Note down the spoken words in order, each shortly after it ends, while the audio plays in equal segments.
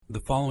The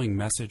following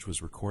message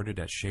was recorded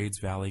at Shades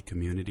Valley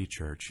Community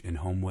Church in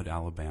Homewood,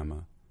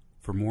 Alabama.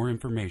 For more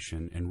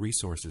information and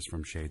resources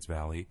from Shades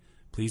Valley,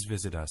 please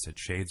visit us at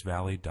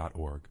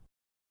shadesvalley.org.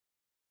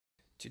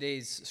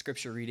 Today's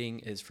scripture reading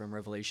is from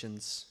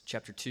Revelations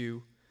chapter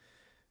 2,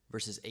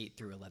 verses 8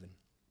 through 11.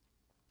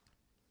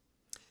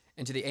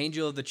 And to the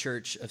angel of the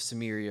church of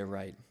Samaria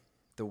write,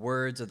 the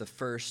words of the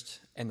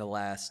first and the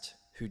last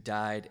who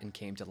died and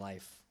came to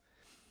life.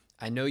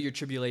 I know your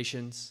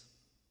tribulations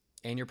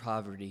and your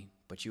poverty,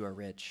 but you are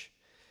rich,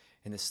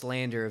 and the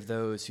slander of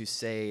those who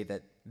say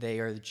that they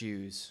are the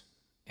Jews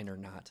and are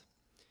not,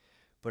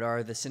 but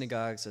are the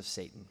synagogues of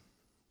Satan.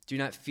 Do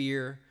not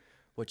fear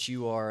what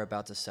you are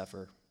about to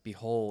suffer.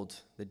 Behold,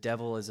 the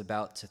devil is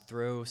about to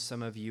throw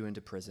some of you into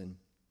prison,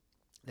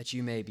 that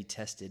you may be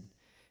tested,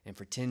 and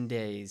for 10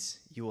 days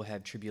you will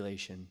have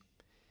tribulation.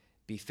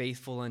 Be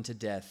faithful unto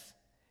death,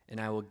 and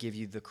I will give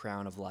you the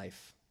crown of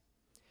life.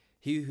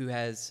 He who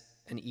has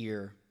an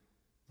ear,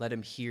 let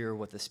him hear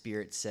what the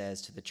Spirit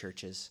says to the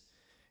churches,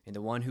 and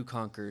the one who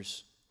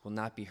conquers will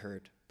not be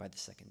hurt by the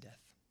second death.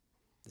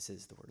 This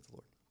is the word of the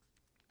Lord.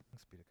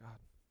 Thanks be to God.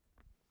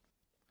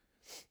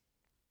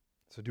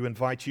 So do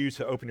invite you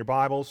to open your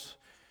Bibles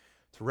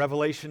to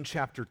Revelation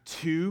chapter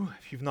 2,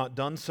 if you've not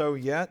done so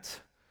yet.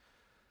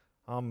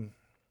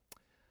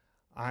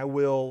 I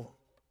will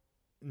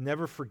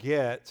never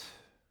forget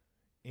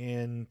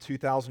in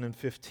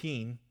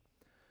 2015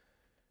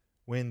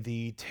 when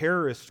the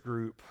terrorist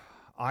group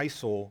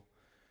ISIL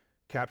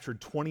captured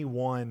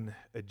 21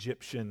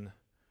 Egyptian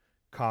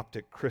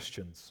Coptic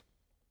Christians.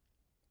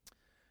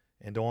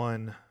 And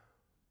on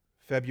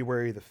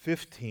February the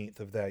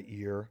 15th of that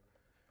year,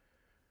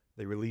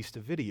 they released a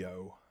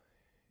video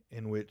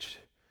in which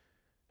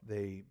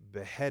they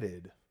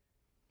beheaded,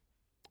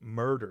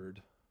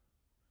 murdered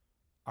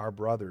our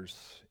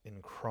brothers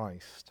in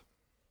Christ.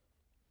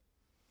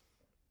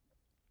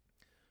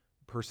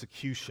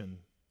 Persecution,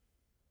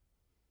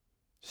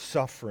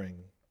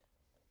 suffering,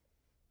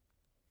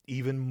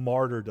 even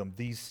martyrdom.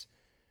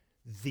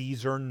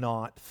 These are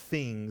not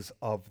things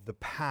of the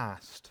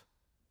past.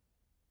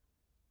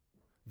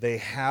 They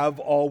have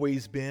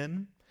always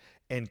been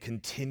and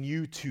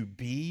continue to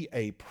be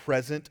a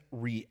present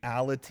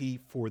reality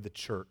for the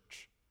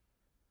church.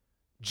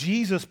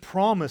 Jesus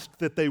promised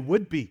that they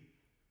would be.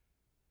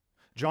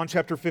 John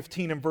chapter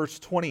 15 and verse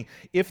 20,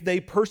 if they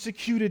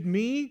persecuted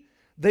me,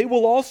 they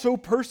will also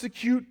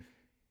persecute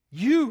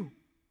you.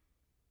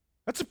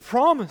 That's a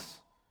promise.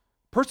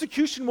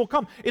 Persecution will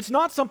come. It's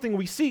not something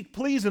we seek.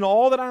 Please, in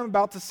all that I'm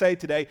about to say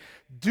today,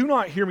 do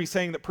not hear me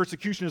saying that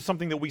persecution is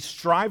something that we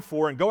strive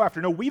for and go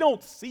after. No, we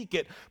don't seek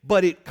it,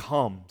 but it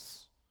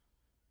comes.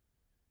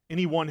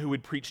 Anyone who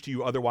would preach to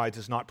you otherwise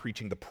is not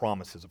preaching the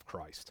promises of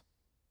Christ.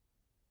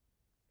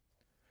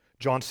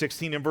 John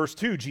 16 and verse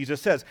 2,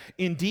 Jesus says,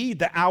 indeed,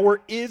 the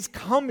hour is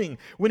coming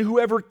when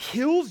whoever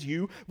kills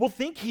you will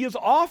think he is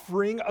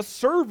offering a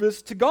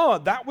service to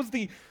God. That was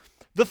the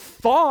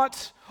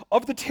thought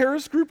of the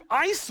terrorist group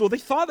ISIL. They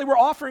thought they were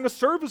offering a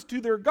service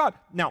to their God.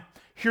 Now,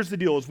 here's the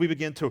deal as we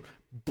begin to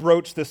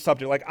broach this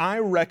subject. I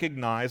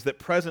recognize that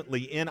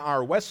presently in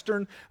our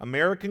Western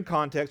American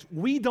context,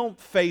 we don't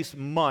face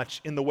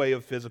much in the way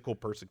of physical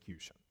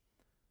persecution.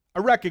 I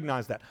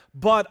recognize that.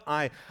 But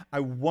I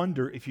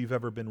wonder if you've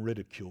ever been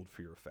ridiculed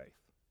for your faith,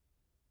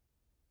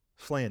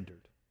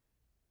 slandered,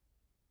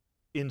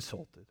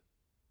 insulted.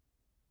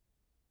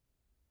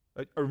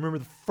 I remember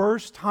the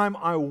first time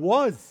I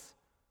was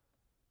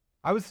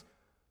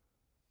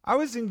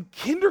in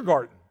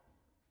kindergarten.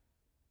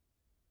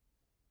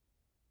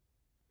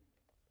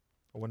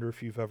 I wonder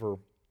if you've ever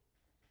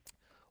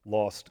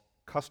lost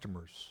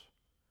customers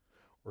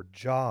or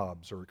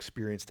jobs or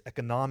experienced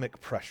economic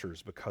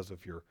pressures because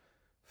of your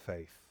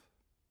faith.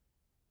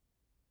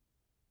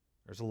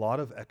 There's a lot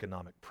of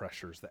economic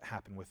pressures that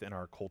happen within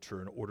our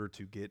culture in order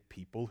to get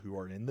people who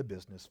are in the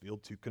business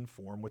field to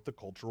conform with the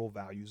cultural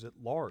values at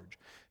large.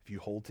 If you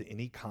hold to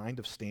any kind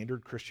of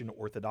standard Christian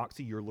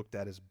orthodoxy, you're looked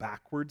at as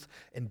backwards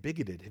and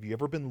bigoted. Have you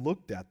ever been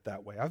looked at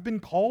that way? I've been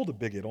called a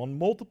bigot on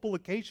multiple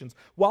occasions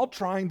while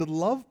trying to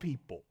love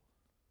people.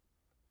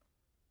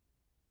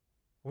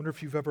 I wonder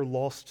if you've ever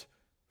lost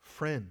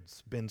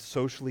friends, been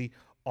socially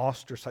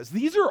ostracized.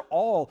 These are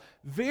all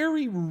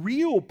very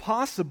real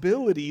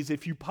possibilities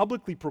if you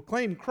publicly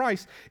proclaim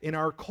Christ in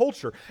our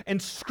culture.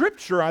 And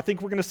Scripture, I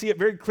think we're going to see it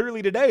very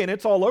clearly today, and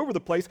it's all over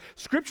the place.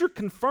 Scripture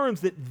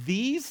confirms that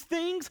these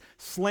things,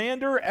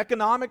 slander,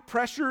 economic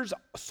pressures,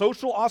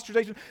 social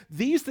ostracization,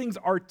 these things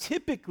are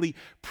typically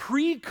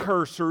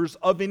precursors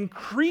of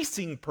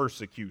increasing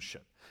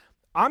persecution.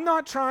 I'm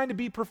not trying to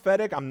be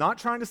prophetic. I'm not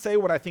trying to say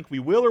what I think we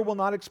will or will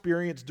not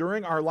experience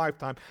during our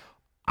lifetime.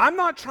 I'm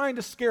not trying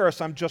to scare us,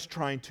 I'm just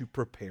trying to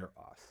prepare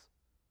us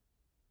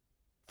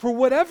for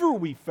whatever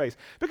we face.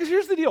 Because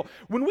here's the deal,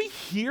 when we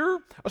hear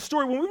a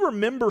story, when we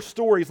remember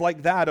stories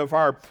like that of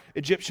our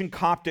Egyptian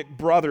Coptic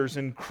brothers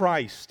in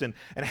Christ and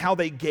how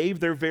they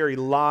gave their very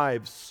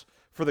lives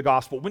for the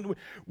gospel,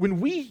 when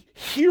we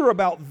hear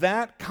about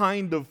that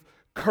kind of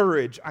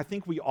courage, I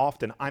think we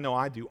often, I know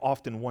I do,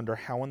 often wonder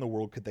how in the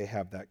world could they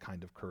have that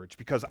kind of courage?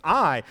 Because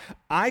I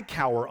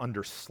cower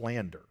under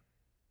slander,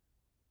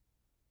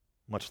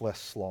 much less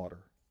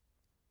slaughter.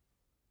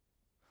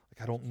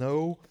 Like, I don't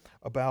know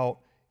about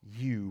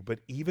you, but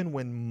even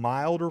when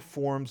milder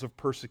forms of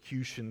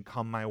persecution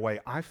come my way,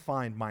 I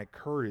find my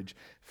courage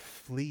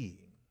fleeing.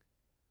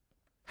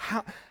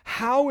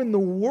 How in the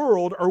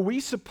world are we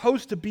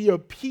supposed to be a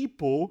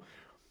people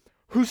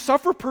who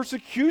suffer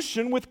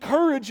persecution with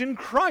courage in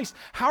Christ?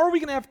 How are we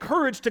going to have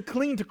courage to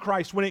cling to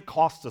Christ when it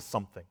costs us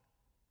something?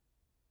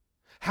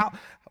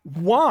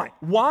 Why?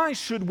 Why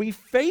should we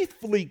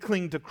faithfully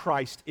cling to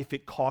Christ if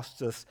it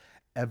costs us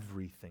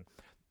everything?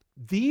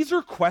 These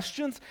are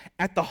questions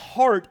at the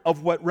heart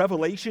of what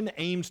Revelation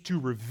aims to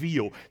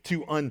reveal,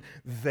 to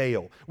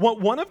unveil.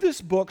 One of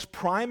this book's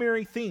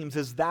primary themes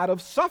is that of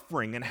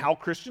suffering and how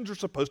Christians are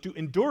supposed to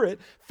endure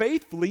it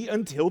faithfully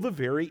until the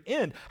very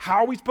end. How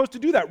are we supposed to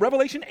do that?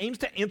 Revelation aims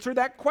to answer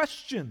that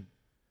question.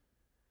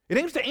 It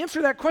aims to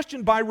answer that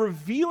question by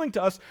revealing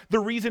to us the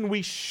reason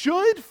we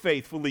should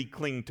faithfully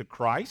cling to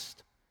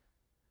Christ.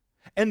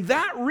 And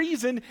that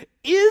reason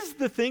is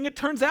the thing, it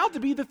turns out to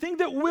be the thing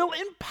that will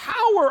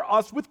empower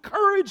us with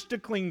courage to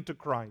cling to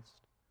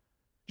Christ.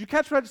 Did you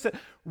catch what I just said?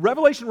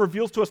 Revelation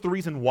reveals to us the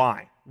reason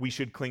why we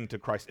should cling to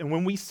Christ. And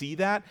when we see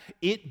that,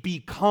 it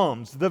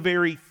becomes the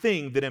very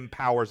thing that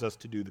empowers us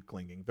to do the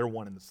clinging. They're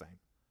one and the same.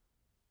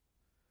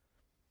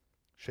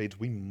 Shades,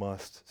 we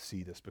must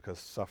see this because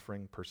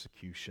suffering,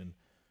 persecution,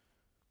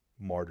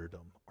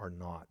 martyrdom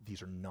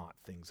these are not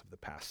things of the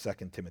past.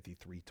 2 Timothy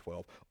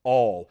 3:12.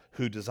 All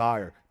who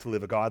desire to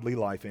live a godly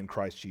life in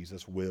Christ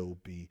Jesus will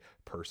be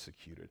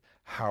persecuted.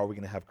 How are we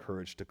going to have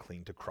courage to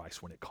cling to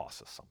Christ when it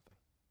costs us something?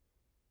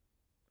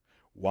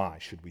 Why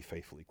should we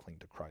faithfully cling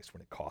to Christ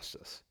when it costs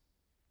us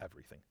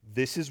everything?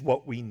 This is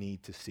what we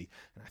need to see.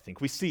 And I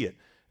think we see it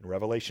in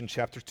Revelation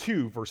chapter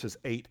 2, verses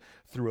 8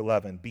 through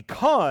 11,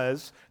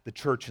 because the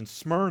church in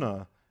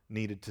Smyrna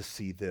needed to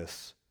see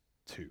this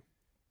too.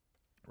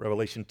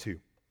 Revelation 2,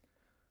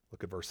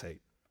 look at verse 8.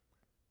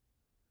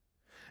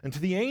 And to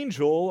the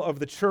angel of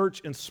the church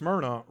in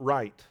Smyrna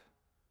write,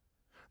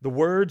 the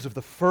words of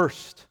the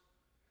first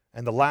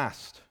and the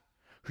last,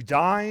 who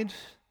died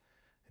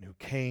and who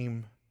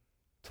came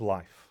to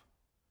life.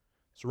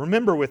 So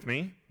remember with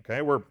me,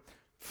 okay, we're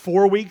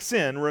 4 weeks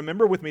in,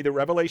 remember with me that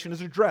Revelation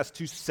is addressed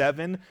to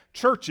 7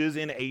 churches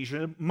in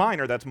Asia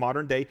Minor, that's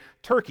modern-day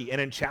Turkey.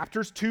 And in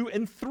chapters 2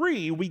 and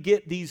 3, we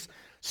get these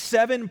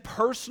 7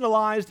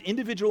 personalized,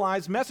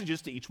 individualized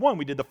messages to each one.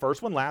 We did the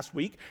first one last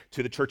week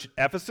to the church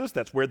at Ephesus.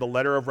 That's where the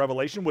letter of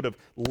Revelation would have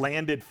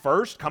landed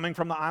first, coming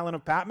from the island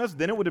of Patmos.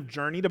 Then it would have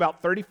journeyed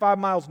about 35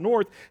 miles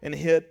north and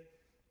hit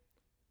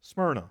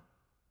Smyrna.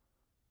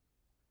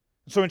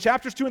 So in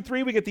chapters 2 and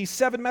 3, we get these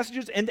 7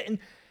 messages,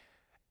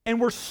 and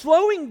we're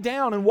slowing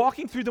down and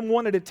walking through them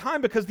one at a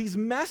time because these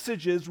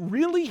messages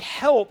really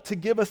help to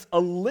give us a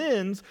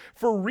lens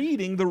for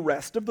reading the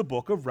rest of the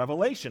book of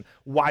Revelation.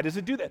 Why does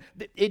it do that?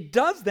 It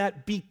does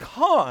that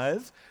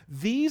because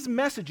these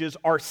messages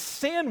are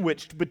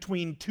sandwiched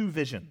between 2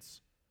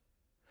 visions.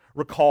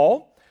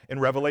 Recall, in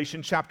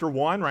Revelation chapter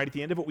 1, right at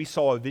the end of it, we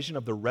saw a vision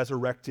of the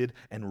resurrected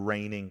and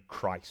reigning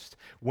Christ.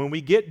 When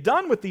we get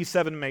done with these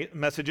 7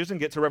 messages and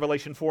get to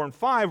Revelation 4 and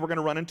 5, we're going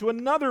to run into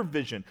another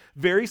vision,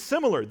 very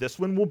similar. This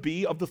one will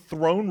be of the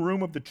throne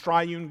room of the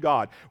triune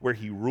God, where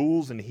he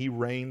rules and he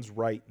reigns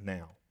right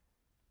now.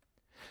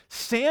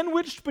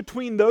 Sandwiched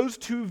between those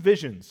 2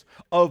 visions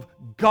of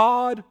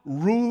God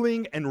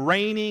ruling and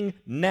reigning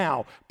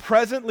now,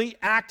 presently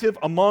active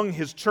among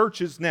his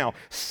churches now,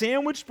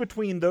 sandwiched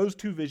between those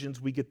 2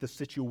 visions, we get the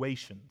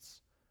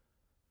situations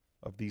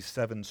of these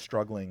 7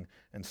 struggling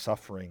and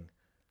suffering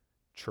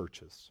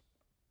churches.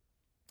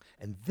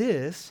 And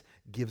this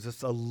gives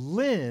us a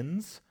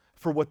lens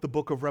for what the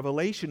book of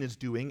Revelation is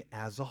doing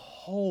as a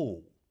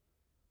whole.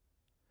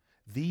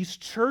 These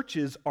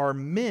churches are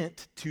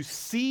meant to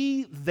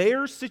see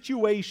their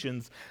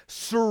situations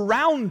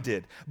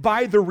surrounded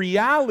by the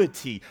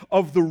reality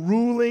of the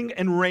ruling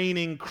and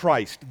reigning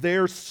Christ,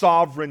 their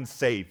sovereign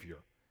Savior.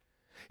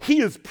 He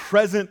is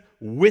present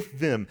with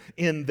them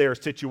in their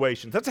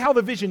situations. That's how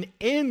the vision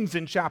ends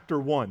in chapter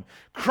 1.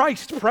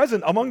 Christ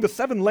present among the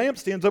 7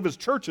 lampstands of his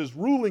churches,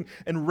 ruling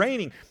and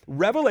reigning.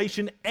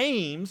 Revelation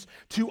aims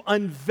to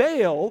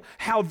unveil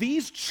how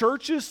these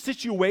churches'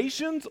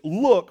 situations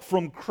look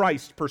from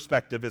Christ's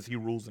perspective as he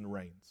rules and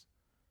reigns.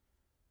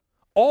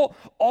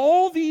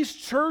 All these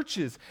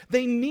churches,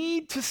 they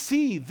need to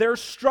see their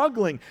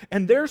struggling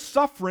and their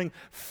suffering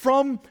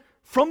from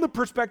the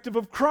perspective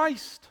of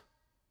Christ.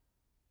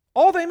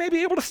 All they may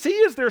be able to see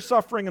is their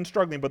suffering and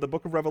struggling, but the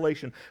book of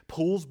Revelation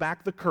pulls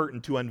back the curtain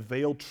to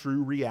unveil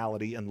true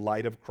reality in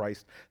light of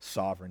Christ's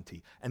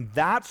sovereignty. And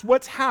that's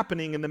what's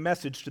happening in the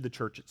message to the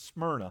church at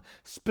Smyrna,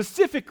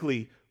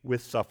 specifically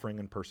with suffering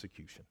and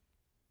persecution.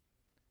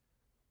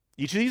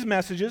 Each of these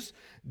messages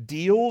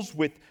deals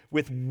with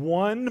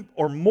one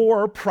or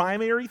more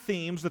primary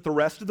themes that the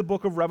rest of the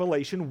book of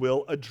Revelation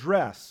will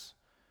address.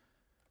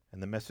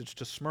 And the message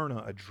to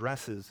Smyrna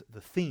addresses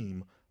the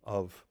theme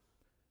of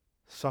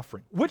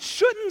suffering, which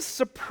shouldn't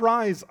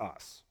surprise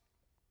us.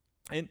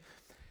 And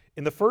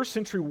in the first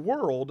century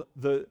world,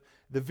 the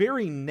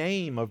very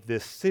name of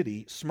this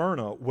city,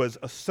 Smyrna, was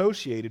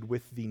associated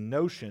with the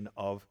notion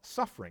of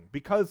suffering,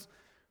 because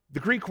the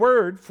Greek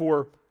word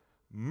for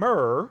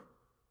myrrh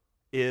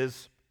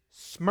is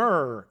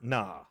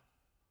Smyrna.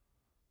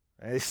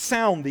 They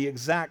sound the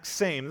exact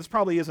same. This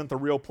probably isn't the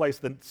real place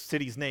the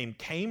city's name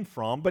came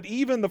from, but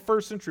even the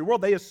first century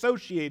world, they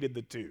associated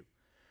the two.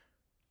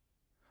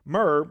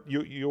 Myrrh,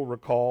 you'll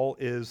recall,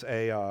 is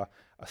a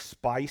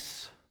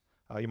spice.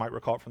 You might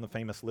recall it from the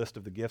famous list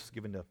of the gifts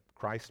given to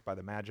Christ by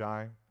the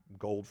Magi: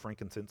 gold,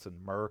 frankincense,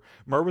 and myrrh.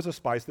 Myrrh was a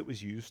spice that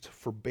was used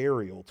for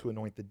burial, to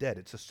anoint the dead.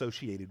 It's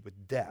associated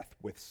with death,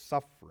 with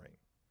suffering.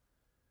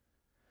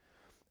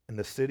 And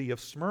the city of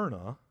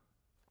Smyrna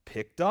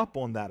picked up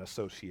on that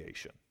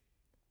association,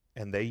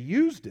 and they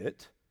used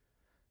it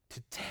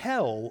to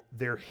tell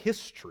their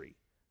history,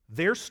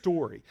 their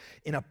story,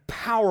 in a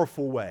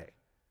powerful way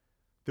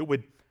that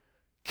would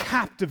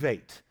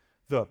captivate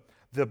the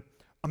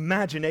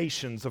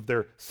imaginations of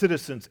their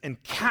citizens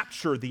and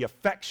capture the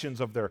affections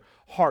of their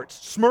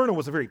hearts. Smyrna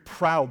was a very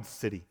proud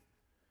city.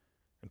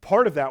 And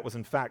part of that was,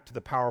 in fact, to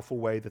the powerful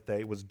way that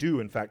they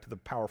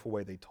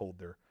told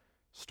their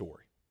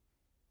story.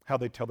 How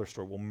they tell their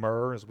story. Well,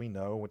 myrrh, as we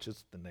know, which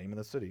is the name of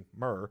the city,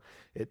 myrrh,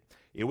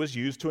 it was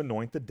used to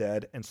anoint the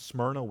dead, and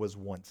Smyrna was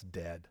once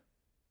dead.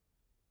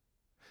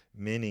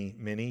 Many,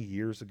 many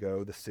years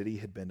ago, the city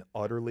had been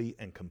utterly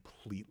and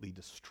completely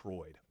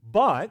destroyed.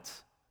 But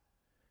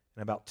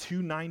in about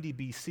 290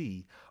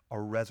 BC, a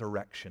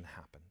resurrection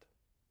happened.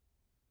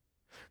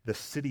 The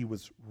city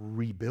was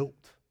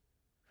rebuilt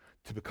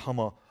to become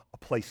a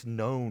place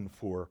known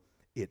for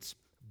its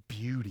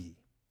beauty,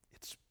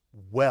 its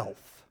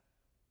wealth,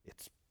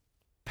 its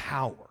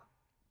power.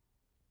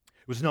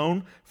 It was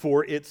known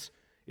for its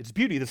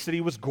beauty. The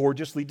city was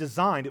gorgeously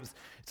designed.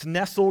 It's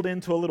nestled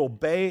into a little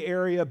bay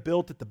area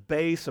built at the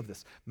base of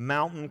this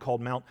mountain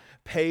called Mount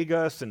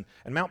Pagus. And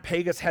Mount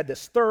Pagus had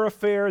this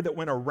thoroughfare that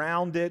went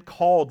around it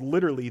called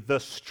literally the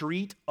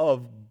Street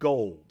of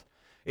Gold.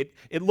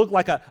 It looked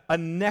like a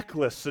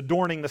necklace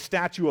adorning the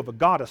statue of a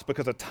goddess,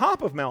 because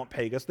atop of Mount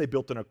Pagus they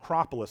built an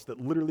acropolis that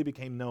literally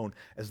became known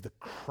as the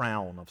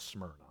Crown of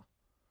Smyrna.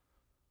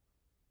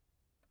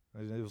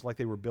 It was like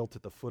they were built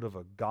at the foot of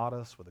a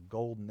goddess with a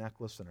gold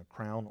necklace and a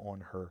crown on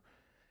her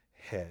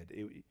head.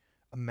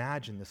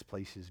 Imagine this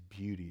place's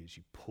beauty as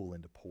you pull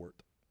into port.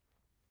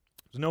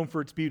 It was known for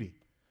its beauty.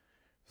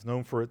 It was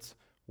known for its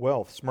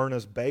wealth.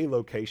 Smyrna's bay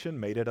location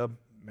made it a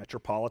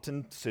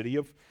metropolitan city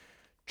of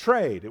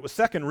trade. It was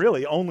second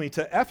really only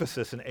to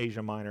Ephesus in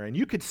Asia Minor. And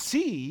you could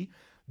see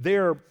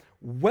their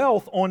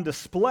wealth on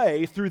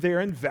display through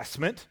their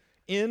investment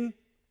in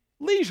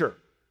leisure.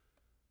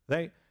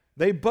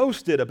 They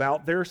boasted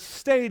about their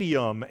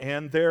stadium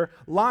and their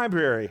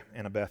library.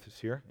 Annabeth is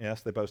here.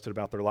 Yes, they boasted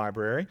about their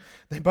library.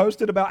 They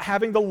boasted about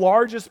having the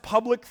largest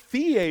public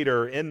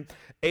theater in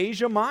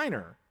Asia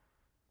Minor.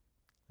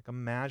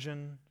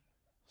 Imagine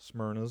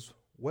Smyrna's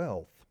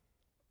wealth,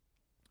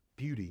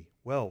 beauty,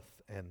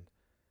 wealth, and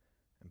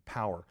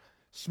power.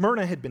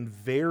 Smyrna had been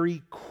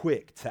very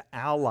quick to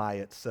ally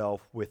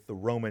itself with the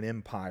Roman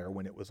Empire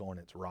when it was on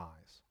its rise.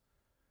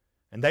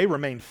 And they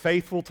remained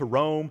faithful to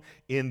Rome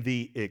in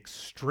the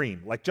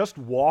extreme. Like just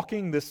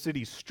walking this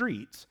city's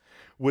streets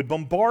would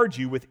bombard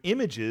you with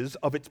images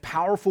of its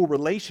powerful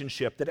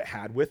relationship that it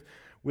had with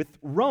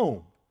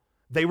Rome.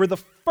 They were the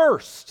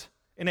first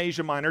in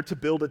Asia Minor to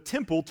build a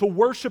temple to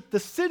worship the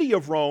city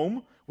of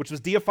Rome, which was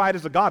deified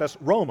as a goddess,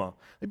 Roma.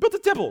 They built a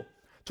temple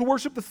to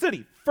worship the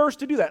city. First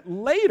to do that.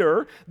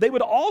 Later, they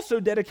would also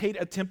dedicate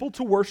a temple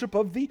to worship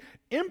of the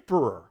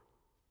emperor.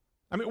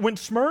 I mean, when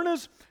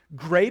Smyrna's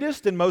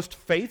greatest and most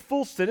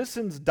faithful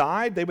citizens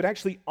died, they would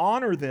actually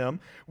honor them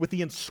with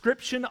the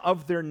inscription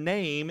of their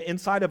name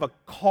inside of a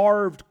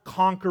carved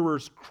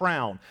conqueror's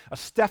crown, a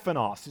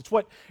Stephanos.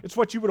 It's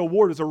what you would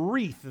award as a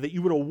wreath that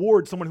you would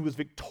award someone who was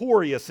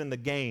victorious in the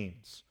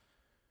games.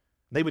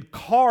 They would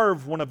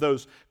carve one of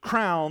those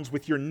crowns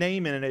with your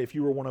name in it if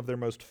you were one of their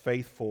most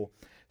faithful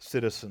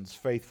citizens,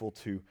 faithful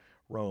to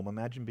Rome.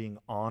 Imagine being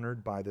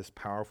honored by this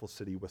powerful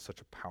city with such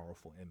a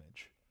powerful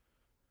image.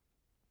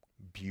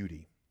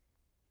 Beauty,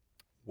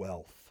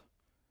 wealth,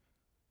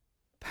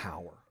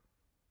 power.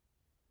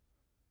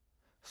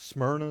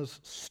 Smyrna's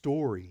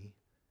story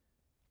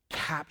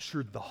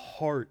captured the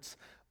hearts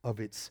of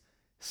its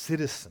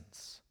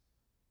citizens,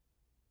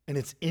 and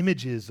its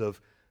images of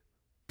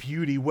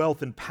beauty,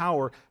 wealth, and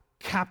power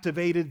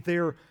captivated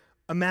their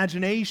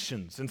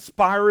imaginations,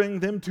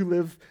 inspiring them to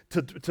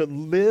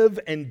live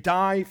and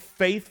die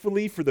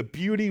faithfully for the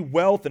beauty,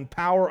 wealth, and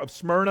power of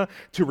Smyrna,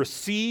 to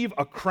receive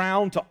a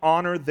crown to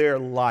honor their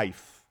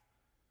life.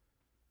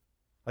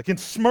 Like in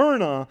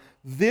Smyrna,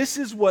 this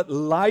is what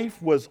life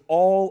was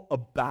all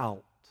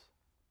about,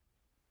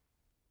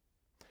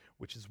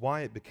 which is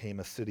why it became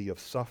a city of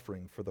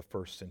suffering for the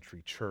first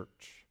century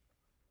church.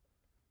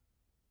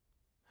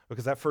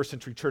 Because that first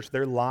century church,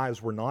 their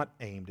lives were not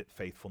aimed at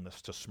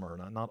faithfulness to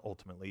Smyrna, not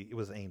ultimately. It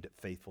was aimed at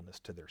faithfulness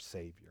to their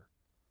Savior.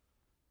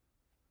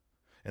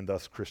 And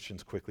thus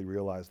Christians quickly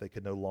realized they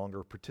could no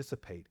longer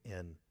participate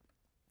in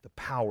the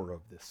power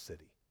of this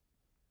city.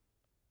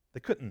 They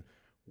couldn't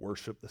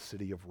worship the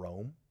city of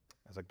Rome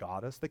as a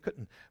goddess. They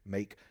couldn't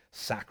make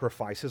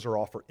sacrifices or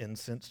offer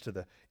incense to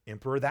the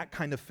emperor. That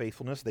kind of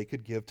faithfulness they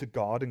could give to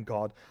God and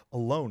God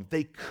alone.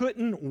 They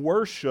couldn't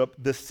worship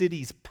the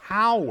city's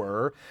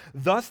power.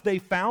 Thus they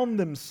found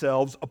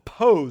themselves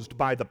opposed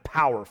by the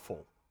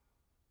powerful.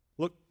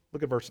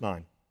 Look at verse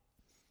 9.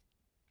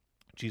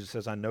 Jesus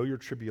says, I know your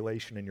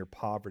tribulation and your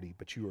poverty,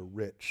 but you are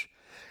rich.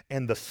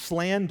 And the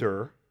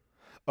slander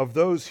of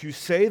those who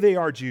say they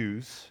are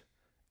Jews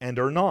and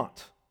are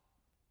not,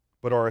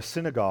 but are a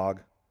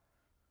synagogue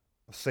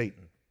of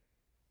Satan.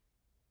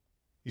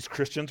 These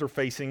Christians are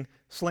facing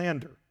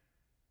slander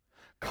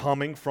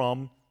coming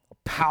from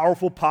a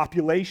powerful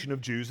population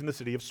of Jews in the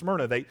city of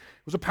Smyrna. It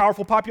was a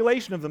powerful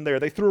population of them there.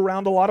 They threw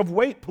around a lot of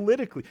weight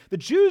politically. The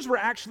Jews were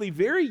actually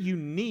very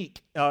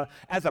unique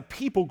as a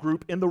people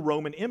group in the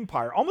Roman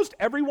Empire. Almost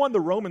everyone the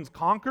Romans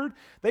conquered,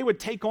 they would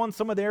take on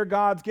some of their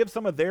gods, give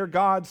some of their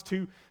gods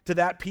to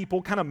that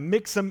people, kind of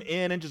mix them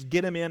in and just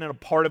get them in a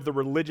part of the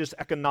religious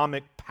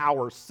economic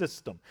power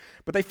system.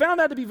 But they found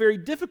that to be very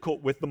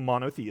difficult with the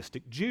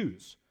monotheistic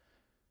Jews.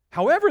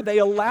 However, they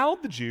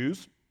allowed the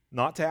Jews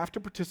not to have to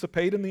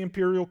participate in the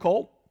imperial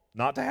cult,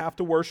 not to have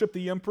to worship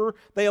the emperor.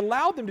 They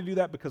allowed them to do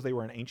that because they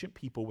were an ancient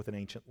people with an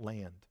ancient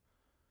land.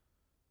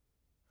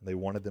 And they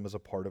wanted them as a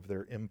part of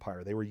their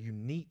empire. They were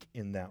unique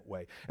in that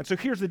way. And so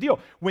here's the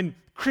deal. When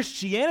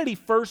Christianity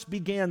first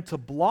began to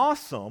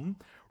blossom,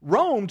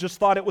 Rome just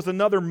thought it was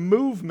another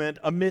movement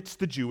amidst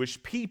the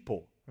Jewish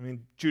people. I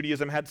mean,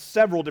 Judaism had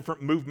several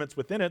different movements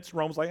within it. So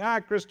Rome's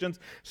like, Christians,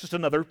 it's just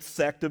another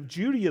sect of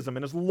Judaism.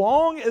 And as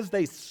long as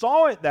they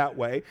saw it that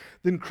way,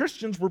 then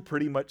Christians were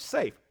pretty much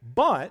safe.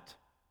 But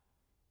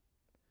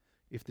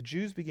if the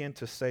Jews began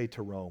to say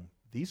to Rome,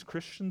 these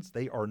Christians,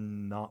 they are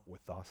not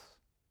with us.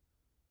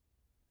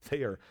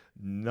 They are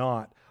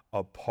not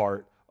a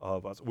part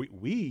of us.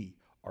 We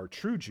are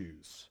true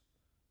Jews,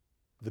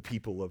 the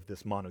people of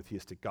this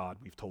monotheistic God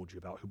we've told you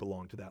about who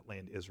belong to that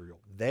land, Israel.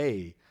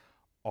 They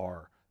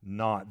are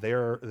not.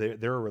 They're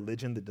a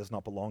religion that does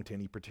not belong to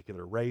any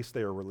particular race.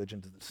 They're a religion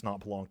that does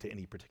not belong to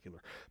any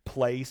particular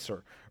place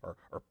or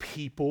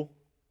people.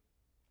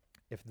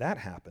 If that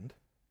happened,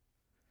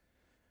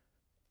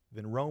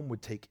 then Rome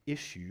would take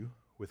issue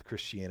with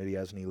Christianity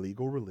as an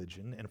illegal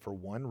religion, and for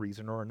one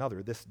reason or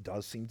another, this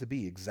does seem to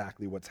be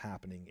exactly what's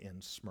happening in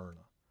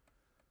Smyrna.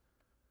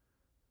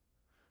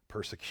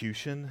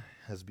 Persecution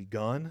has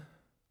begun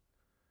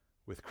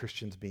with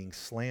Christians being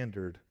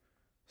slandered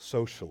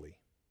socially.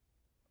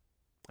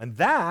 And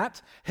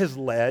that has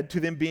led to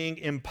them being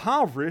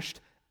impoverished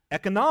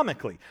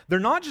economically. They're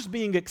not just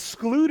being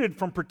excluded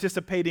from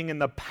participating in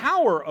the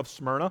power of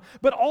Smyrna,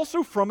 but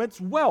also from its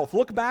wealth.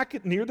 Look back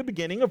at near the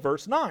beginning of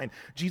verse 9.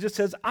 Jesus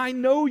says, I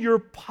know your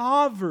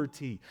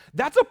poverty.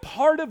 That's a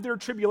part of their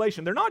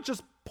tribulation. They're not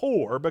just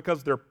poor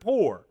because they're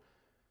poor.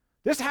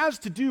 This has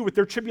to do with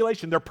their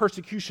tribulation, their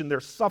persecution, their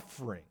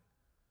suffering.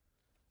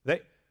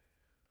 They,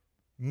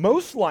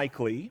 most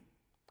likely,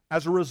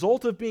 as a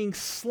result of being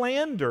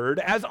slandered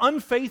as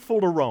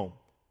unfaithful to Rome.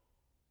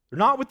 They're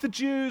not with the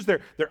Jews.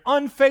 They're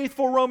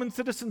unfaithful Roman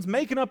citizens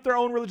making up their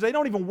own religion. They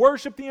don't even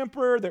worship the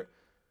emperor.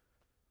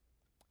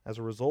 As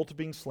a result of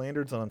being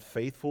slandered as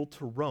unfaithful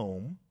to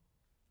Rome,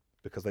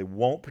 because they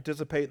won't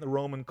participate in the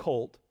Roman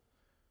cult,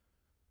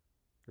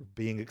 they're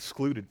being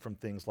excluded from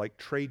things like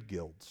trade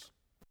guilds.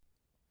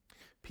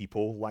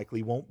 People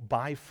likely won't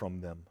buy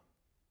from them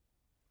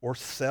or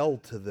sell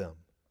to them.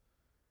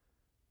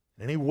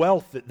 Any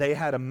wealth that they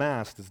had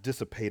amassed is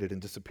dissipated and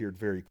disappeared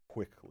very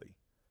quickly.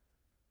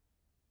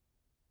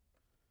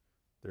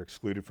 They're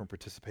excluded from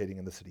participating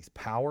in the city's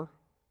power,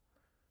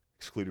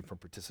 excluded from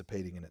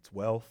participating in its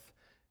wealth,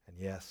 and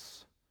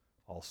yes,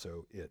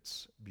 also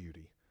its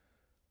beauty.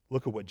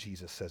 Look at what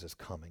Jesus says is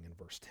coming in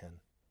verse 10.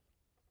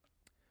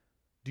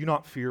 Do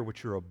not fear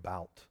what you're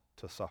about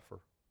to suffer.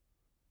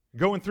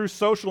 Going through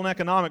social and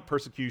economic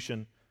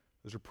persecution,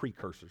 those are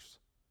precursors.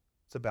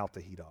 It's about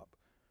to heat up.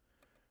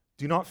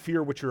 Do not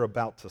fear what you're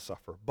about to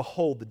suffer.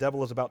 Behold, the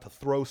devil is about to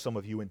throw some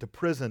of you into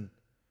prison,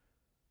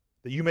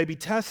 that you may be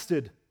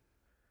tested.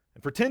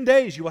 And for 10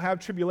 days you will have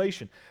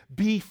tribulation.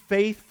 Be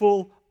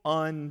faithful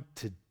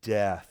unto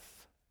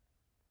death.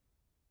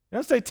 You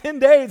don't say 10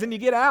 days and you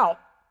get out.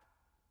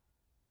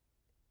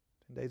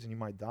 10 days and you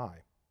might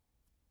die.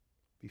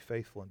 Be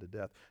faithful unto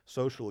death.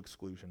 Social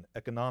exclusion,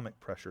 economic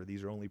pressure,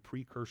 these are only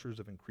precursors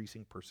of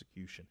increasing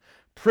persecution.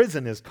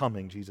 Prison is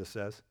coming, Jesus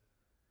says.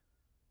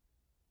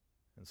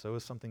 And so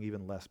is something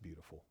even less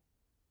beautiful.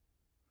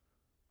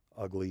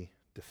 Ugly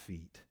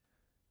defeat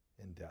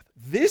in death.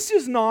 This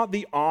is not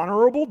the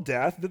honorable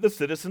death that the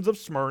citizens of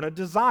Smyrna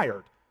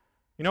desired.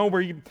 You know,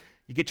 where you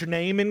get your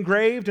name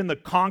engraved in the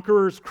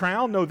conqueror's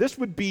crown? No, this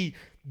would be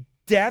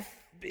death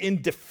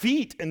in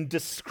defeat and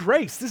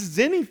disgrace. This is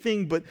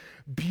anything but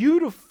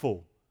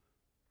beautiful.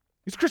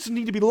 These Christians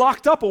need to be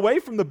locked up away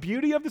from the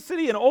beauty of the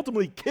city and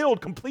ultimately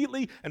killed,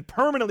 completely and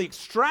permanently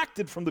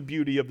extracted from the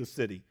beauty of the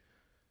city.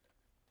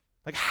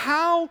 Like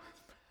how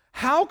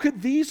How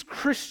could these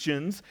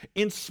Christians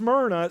in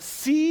Smyrna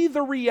see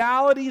the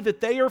reality that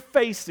they are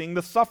facing,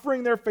 the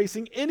suffering they're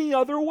facing, any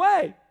other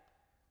way?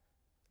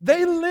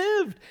 They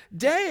lived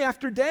day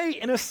after day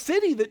in a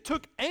city that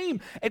took aim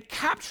at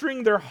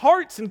capturing their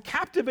hearts and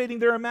captivating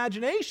their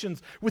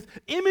imaginations with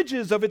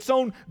images of its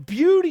own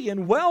beauty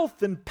and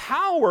wealth and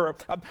power,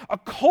 a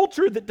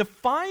culture that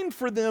defined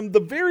for them the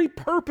very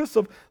purpose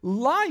of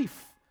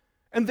life.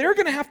 And they're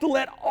going to have to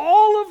let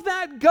all of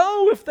that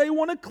go if they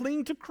want to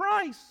cling to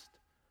Christ.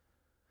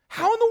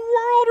 How in the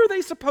world are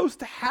they supposed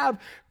to have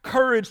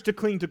courage to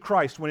cling to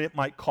Christ when it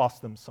might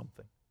cost them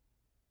something?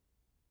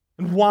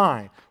 And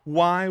why?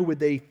 Why would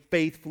they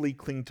faithfully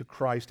cling to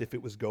Christ if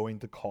it was going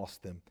to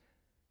cost them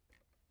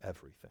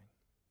everything?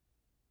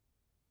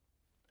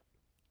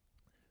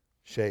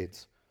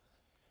 Shades,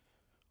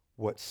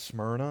 what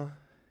Smyrna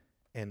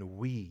and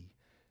we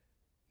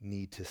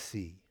need to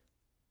see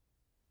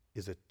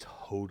is a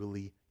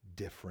totally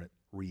different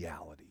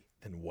reality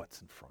than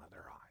what's in front of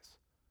their eyes.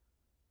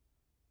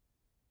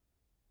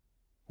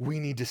 We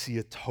need to see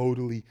a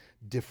totally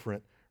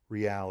different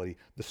reality.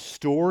 The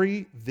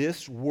story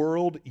this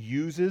world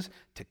uses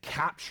to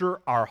capture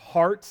our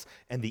hearts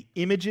and the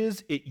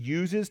images it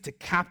uses to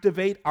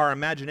captivate our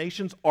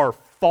imaginations are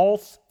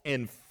false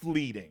and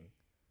fleeting,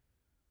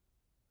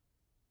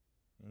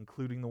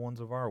 including the ones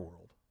of our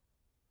world.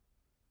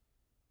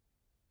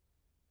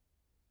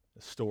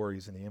 The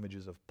stories and the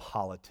images of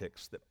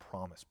politics that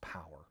promise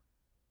power.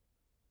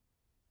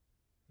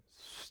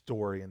 The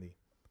story and the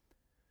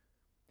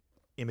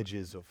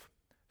images of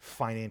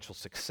financial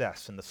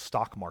success in the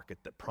stock market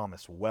that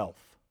promise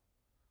wealth.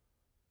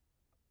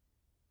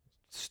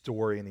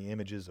 Story and the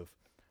images of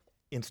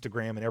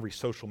Instagram and every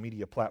social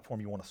media platform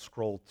you want to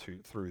scroll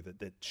through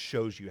that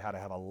shows you how to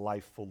have a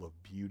life full of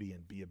beauty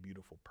and be a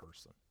beautiful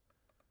person.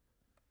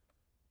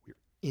 We're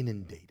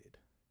inundated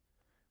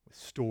with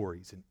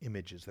stories and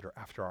images that are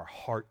after our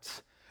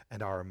hearts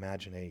and our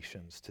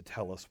imaginations to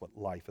tell us what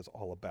life is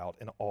all about.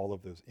 And all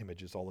of those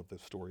images, all of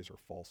those stories are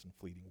false and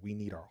fleeting. We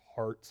need our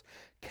hearts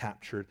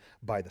captured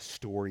by the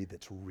story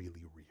that's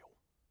really real.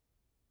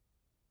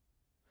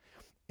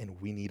 And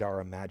we need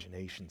our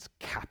imaginations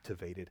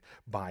captivated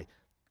by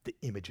the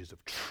images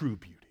of true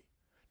beauty,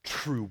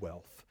 true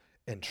wealth,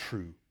 and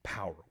true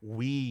power.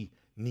 We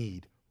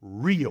need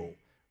real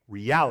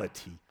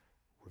reality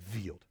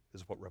revealed,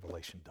 is what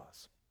Revelation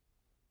does.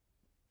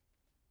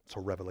 It's a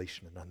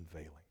revelation and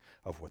unveiling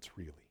of what's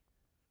really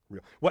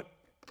real.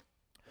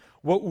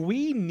 What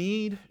we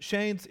need,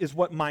 Shades, is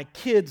what my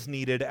kids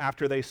needed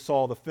after they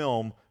saw the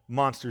film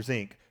Monsters,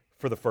 Inc.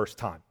 for the first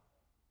time.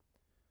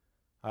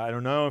 I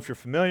don't know if you're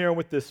familiar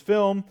with this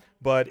film,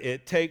 but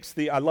it takes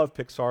I love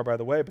Pixar, by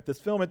the way, but this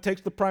film, it takes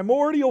the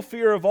primordial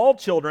fear of all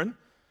children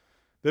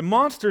that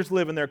monsters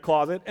live in their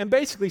closet and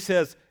basically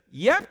says,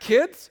 yep,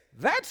 kids,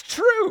 that's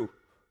true.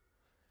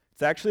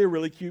 It's actually a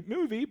really cute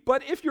movie,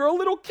 but if you're a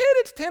little kid,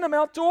 it's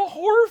tantamount to a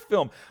horror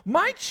film.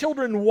 My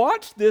children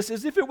watched this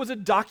as if it was a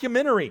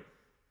documentary,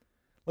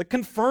 like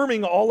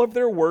confirming all of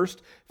their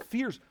worst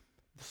fears.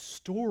 The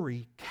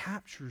story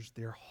captures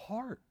their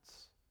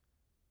hearts,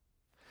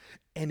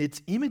 and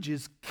its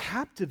images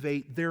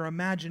captivate their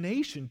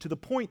imagination to the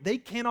point they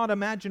cannot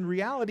imagine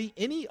reality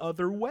any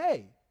other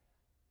way.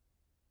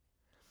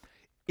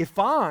 If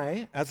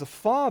I, as a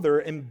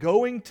father, am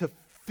going to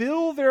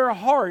fill their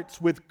hearts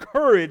with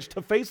courage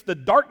to face the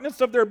darkness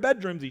of their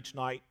bedrooms each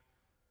night,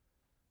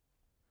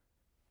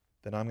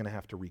 then I'm going to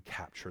have to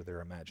recapture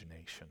their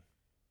imagination.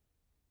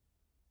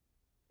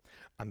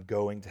 I'm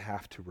going to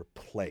have to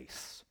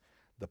replace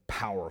the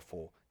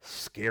powerful,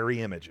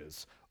 scary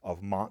images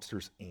of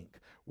Monsters, Inc.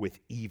 with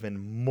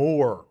even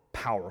more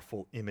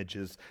powerful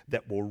images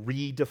that will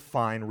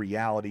redefine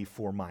reality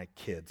for my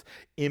kids.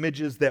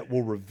 Images that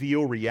will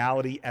reveal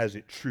reality as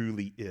it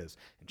truly is.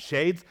 And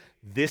Shades,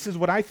 this is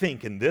what I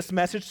think in this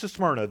message to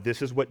Smyrna,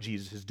 this is what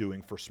Jesus is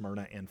doing for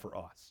Smyrna and for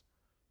us.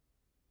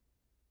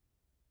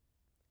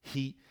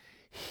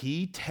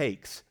 He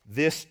takes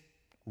this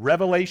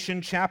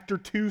Revelation chapter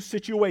 2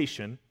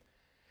 situation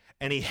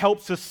and he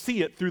helps us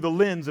see it through the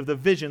lens of the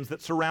visions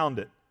that surround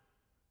it.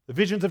 The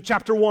visions of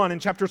chapter 1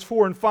 and chapters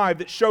 4 and 5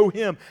 that show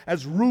him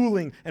as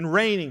ruling and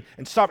reigning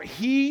and sovereign.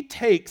 He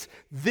takes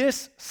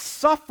this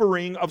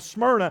suffering of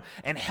Smyrna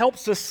and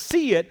helps us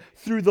see it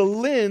through the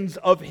lens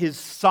of his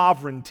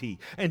sovereignty.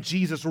 And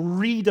Jesus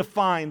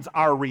redefines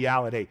our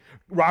reality,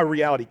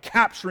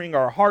 capturing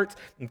our hearts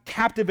and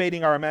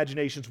captivating our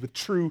imaginations with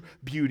true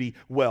beauty,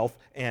 wealth,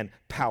 and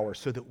power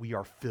so that we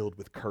are filled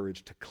with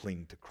courage to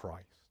cling to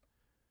Christ.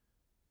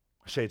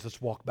 Shades,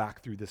 let's walk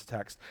back through this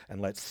text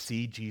and let's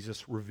see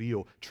Jesus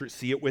reveal,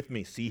 see it with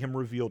me, see him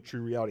reveal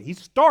true reality. He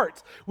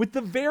starts with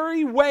the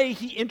very way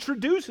he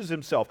introduces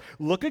himself.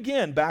 Look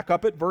again, back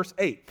up at verse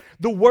 8.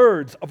 The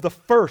words of the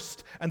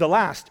first and the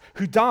last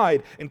who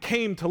died and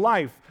came to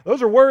life.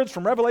 Those are words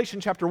from Revelation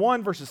chapter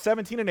 1, verses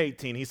 17 and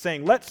 18. He's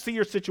saying, let's see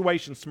your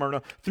situation,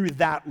 Smyrna, through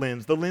that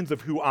lens, the lens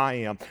of who I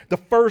am. The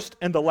first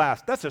and the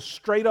last. That's a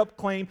straight up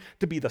claim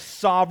to be the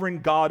sovereign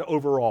God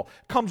over all.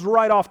 Comes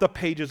right off the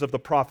pages of the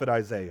prophet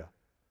Isaiah.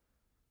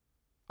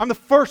 I'm the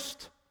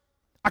first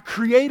I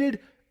created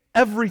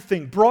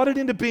everything, brought it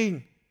into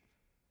being.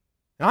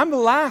 And I'm the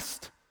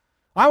last.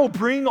 I will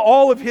bring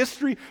all of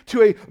history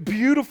to a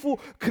beautiful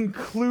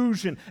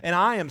conclusion. And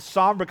I am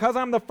sovereign. Because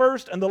I'm the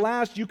first and the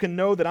last, you can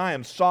know that I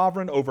am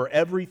sovereign over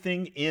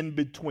everything in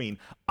between.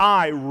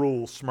 I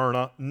rule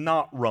Smyrna,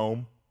 not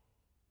Rome.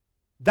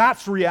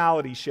 That's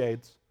reality,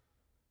 Shades.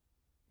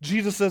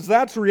 Jesus says,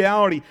 that's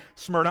reality,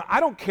 Smyrna. I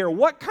don't care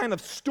what kind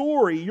of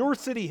story your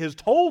city has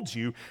told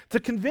you to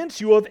convince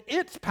you of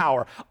its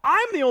power.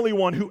 I'm the only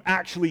one who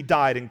actually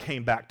died and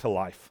came back to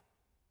life.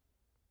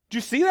 Do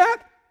you see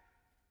that?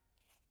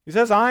 He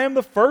says, I am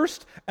the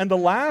first and the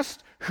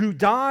last who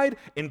died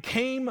and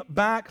came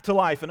back to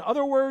life. In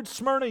other words,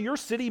 Smyrna, your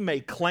city may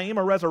claim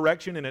a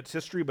resurrection in its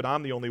history, but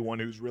I'm the only one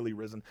who's really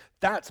risen.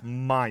 That's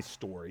my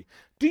story.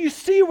 Do you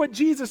see what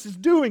Jesus is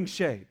doing,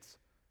 Shades?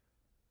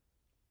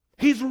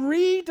 He's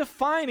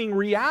redefining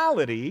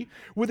reality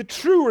with a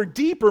truer,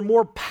 deeper,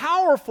 more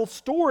powerful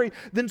story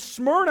than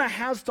Smyrna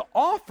has to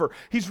offer.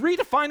 He's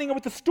redefining it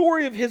with the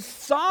story of his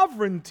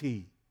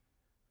sovereignty.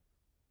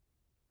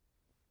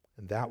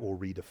 And that will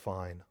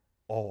redefine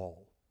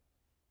all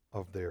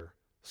of their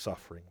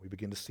suffering. We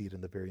begin to see it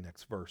in the very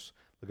next verse.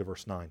 Look at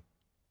verse 9.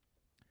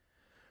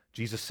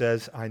 Jesus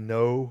says, I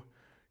know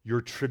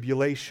your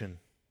tribulation.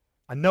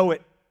 I know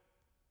it.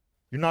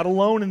 You're not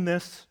alone in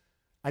this.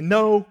 I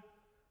know.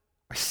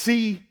 I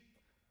see,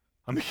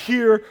 I'm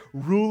here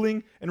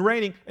ruling and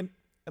reigning. And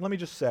let me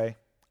just say,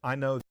 I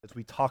know that as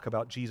we talk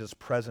about Jesus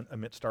present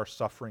amidst our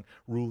suffering,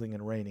 ruling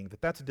and reigning,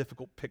 that's a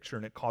difficult picture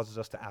and it causes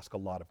us to ask a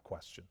lot of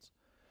questions.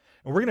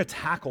 And we're going to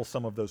tackle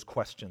some of those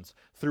questions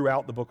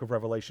throughout the book of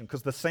Revelation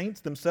because the saints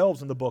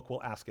themselves in the book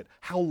will ask it.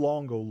 How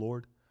long, O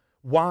Lord?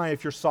 Why,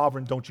 if you're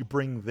sovereign, don't you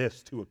bring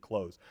this to a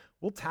close?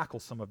 We'll tackle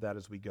some of that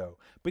as we go.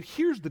 But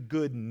here's the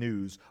good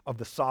news of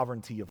the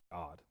sovereignty of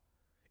God.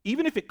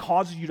 Even if it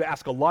causes you to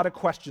ask a lot of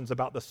questions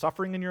about the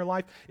suffering in your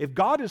life, if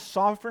God is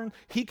sovereign,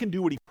 he can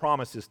do what he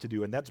promises to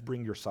do, and that's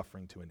bring your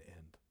suffering to an end.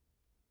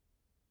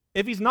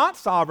 If he's not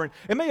sovereign,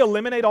 it may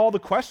eliminate all the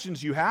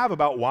questions you have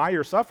about why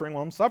you're suffering.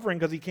 Well, I'm suffering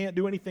because he can't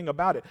do anything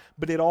about it,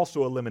 but it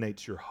also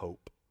eliminates your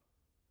hope.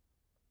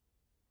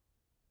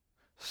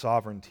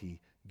 Sovereignty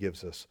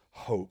gives us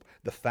hope.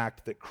 The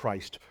fact that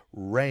Christ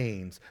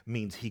reigns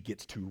means he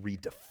gets to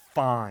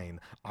redefine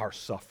our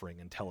suffering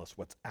and tell us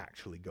what's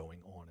actually going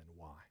on and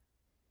why.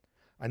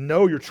 I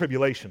know your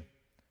tribulation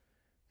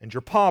and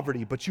your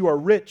poverty, but you are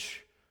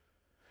rich.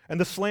 And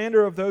the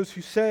slander of those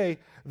who say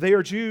they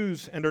are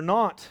Jews and are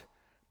not,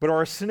 but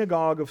are a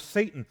synagogue of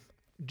Satan.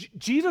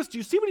 Jesus, do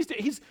you see what he's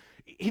doing?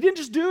 He didn't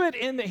just do it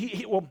in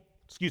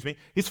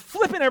he's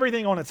flipping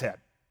everything on its head.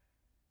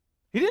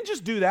 He didn't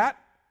just do that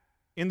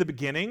in the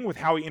beginning with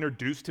how he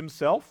introduced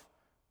himself.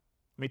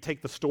 Let me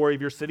take the story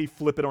of your city,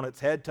 flip it on its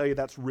head, tell you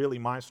that's really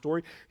my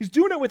story. He's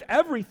doing it with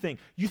everything.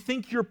 You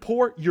think you're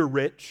poor, you're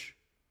rich.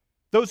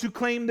 Those who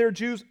claim they're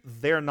Jews,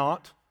 they're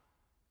not.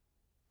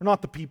 They're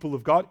not the people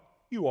of God.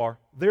 You are.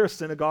 They're a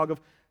synagogue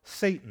of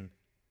Satan.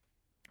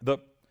 The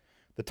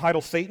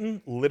title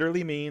Satan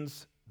literally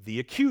means the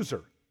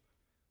accuser.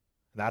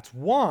 That's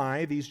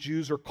why these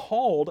Jews are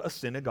called a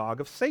synagogue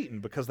of Satan,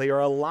 because they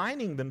are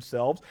aligning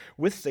themselves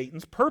with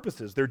Satan's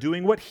purposes. They're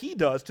doing what he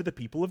does to the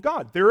people of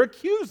God. They're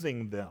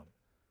accusing them.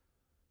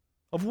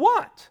 Of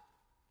what?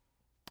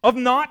 Of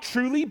not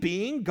truly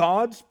being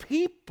God's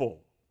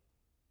people.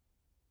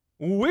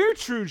 We're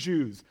true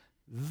Jews.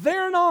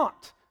 They're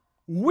not.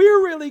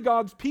 We're really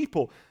God's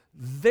people.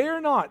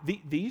 They're not.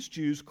 These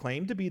Jews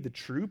claim to be the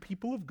true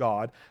people of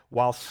God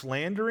while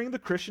slandering the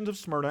Christians of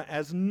Smyrna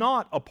as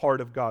not a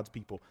part of God's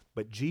people.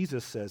 But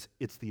Jesus says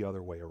it's the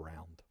other way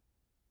around.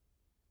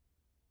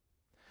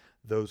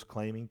 Those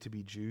claiming to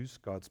be Jews,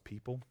 God's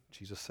people,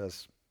 Jesus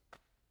says,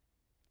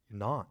 you're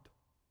not.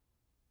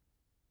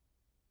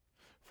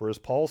 For as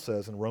Paul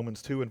says in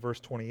Romans 2 and verse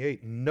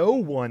 28, no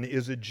one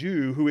is a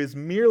Jew who is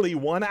merely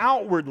one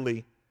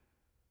outwardly,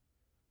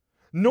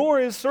 nor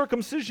is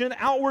circumcision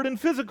outward and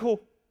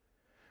physical,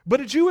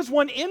 but a Jew is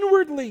one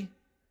inwardly,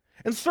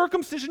 and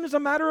circumcision is a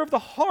matter of the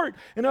heart.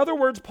 In other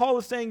words, Paul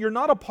is saying you're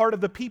not a part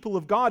of the people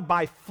of God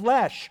by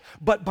flesh,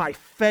 but by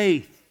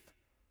faith.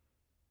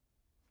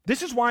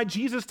 This is why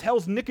Jesus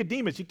tells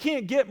Nicodemus, you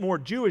can't get more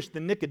Jewish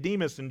than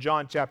Nicodemus in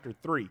John chapter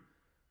 3.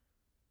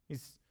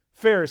 He's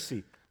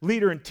Pharisee,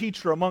 leader and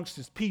teacher amongst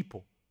his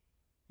people.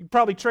 You can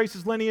probably trace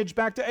his lineage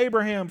back to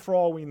Abraham for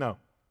all we know.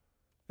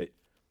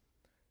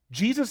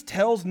 Jesus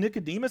tells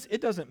Nicodemus,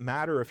 it doesn't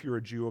matter if you're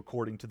a Jew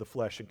according to the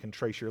flesh and can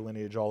trace your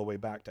lineage all the way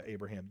back to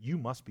Abraham. You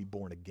must be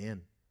born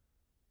again.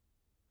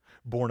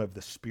 Born of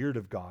the Spirit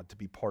of God to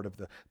be part of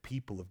the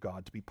people of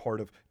God, to be part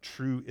of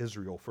true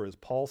Israel. For as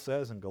Paul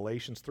says in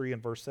Galatians 3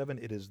 and verse 7,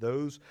 it is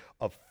those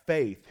of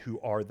faith who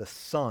are the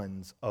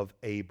sons of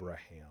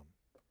Abraham.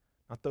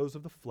 Not those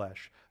of the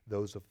flesh,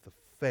 those of the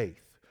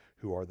faith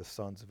who are the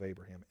sons of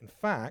Abraham. In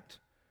fact,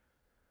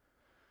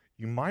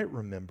 you might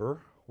remember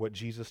what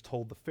Jesus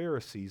told the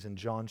Pharisees in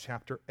John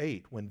chapter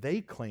 8 when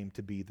they claimed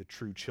to be the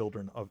true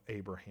children of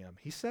Abraham.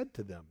 He said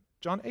to them,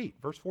 John 8,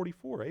 verse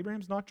 44,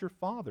 Abraham's not your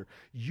father.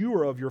 You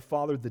are of your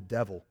father the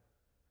devil,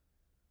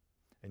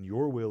 and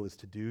your will is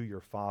to do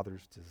your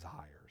Father's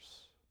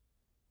desires.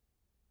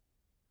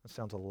 That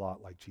sounds a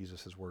lot like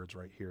Jesus' words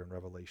right here in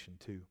Revelation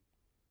 2,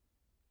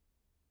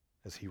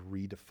 as he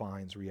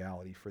redefines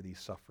reality for these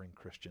suffering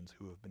Christians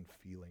who have been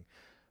feeling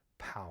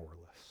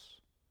powerless.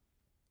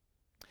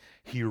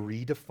 He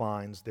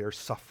redefines their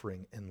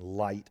suffering in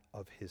light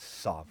of his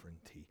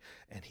sovereignty.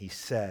 And he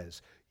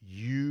says,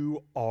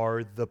 you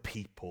are the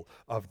people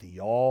of the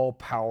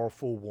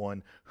all-powerful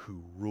one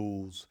who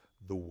rules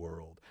the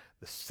world.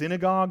 The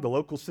synagogue, the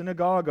local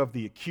synagogue of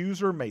the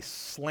accuser may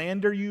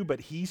slander you, but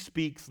he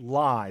speaks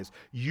lies.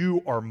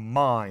 You are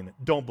mine.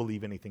 Don't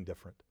believe anything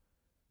different.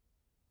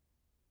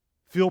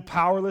 Feel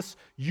powerless?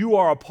 You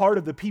are a part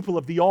of the people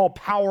of the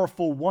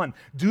all-powerful one.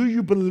 Do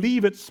you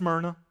believe it,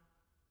 Smyrna?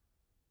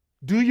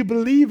 Do you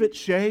believe it,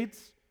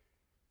 Shades?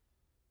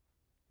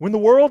 When the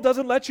world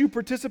doesn't let you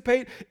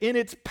participate in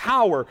its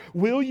power,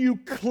 will you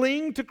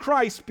cling to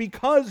Christ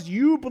because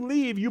you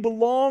believe you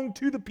belong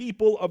to the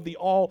people of the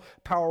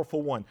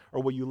all-powerful one?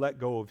 Or will you let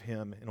go of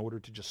him in order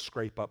to just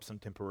scrape up some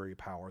temporary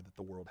power that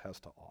the world has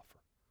to offer?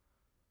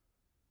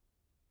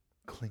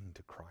 Cling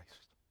to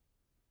Christ.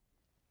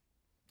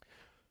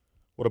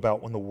 What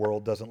about when the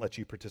world doesn't let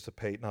you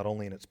participate not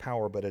only in its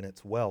power but in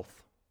its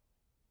wealth?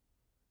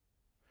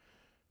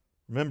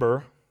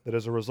 Remember that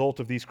as a result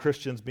of these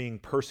Christians being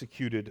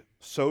persecuted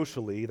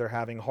socially, they're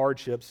having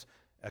hardships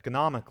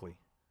economically.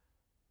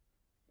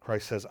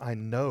 Christ says, I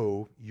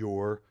know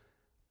your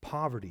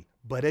poverty.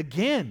 But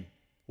again,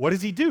 what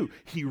does he do?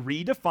 He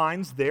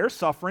redefines their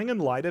suffering in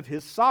light of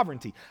his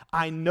sovereignty.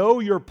 I know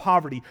your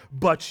poverty,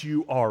 but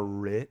you are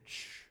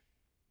rich.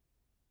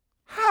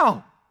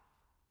 How?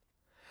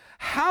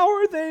 How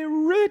are they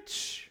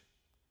rich?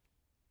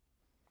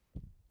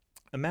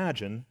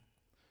 Imagine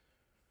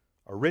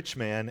a rich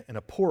man and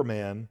a poor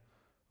man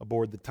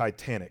aboard the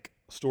Titanic,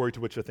 a story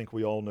to which I think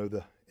we all know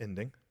the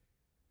ending.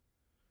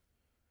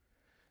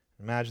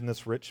 Imagine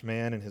this rich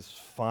man in his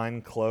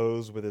fine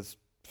clothes with his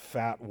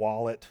fat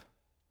wallet,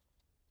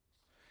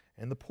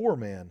 and the poor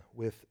man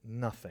with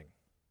nothing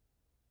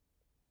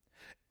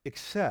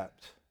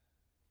except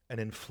an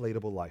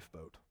inflatable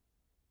lifeboat.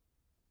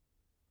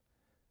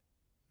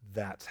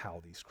 That's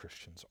how these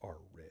Christians are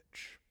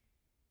rich.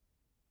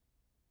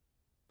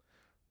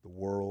 The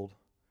world,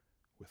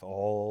 with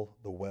all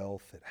the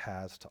wealth it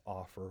has to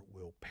offer,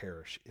 will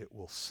perish. It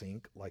will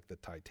sink like the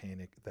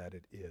Titanic that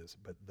it is.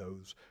 But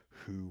those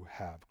who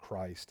have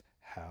Christ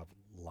have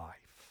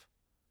life.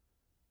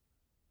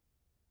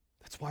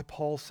 That's why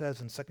Paul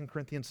says in 2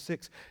 Corinthians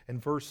 6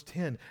 and verse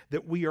 10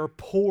 that we are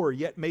poor,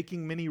 yet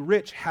making many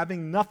rich,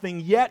 having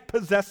nothing, yet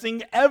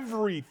possessing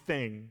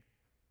everything.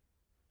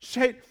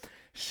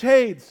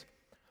 Shades,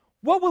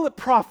 what will it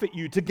profit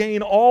you to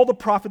gain all the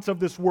profits of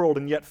this world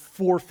and yet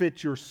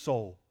forfeit your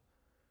soul?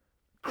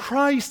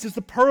 Christ is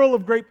the pearl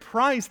of great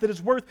price that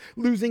is worth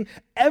losing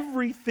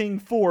everything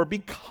for,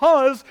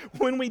 because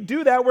when we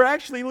do that, we're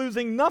actually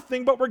losing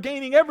nothing, but we're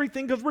gaining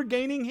everything because we're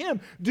gaining him.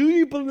 Do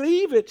you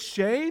believe it,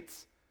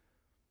 Shades?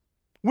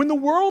 When the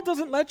world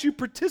doesn't let you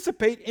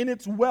participate in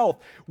its wealth,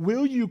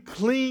 will you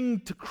cling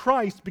to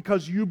Christ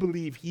because you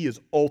believe he is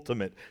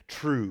ultimate,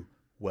 true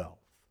wealth?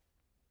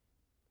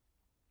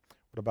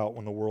 What about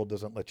when the world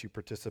doesn't let you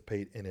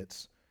participate in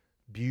its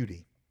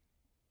beauty?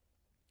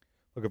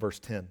 Look at verse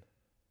 10.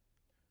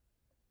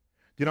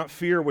 Do not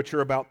fear what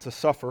you're about to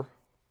suffer.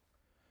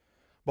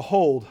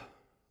 Behold,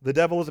 the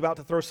devil is about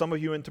to throw some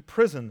of you into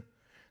prison,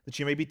 that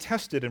you may be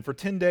tested, and for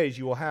 10 days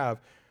you will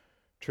have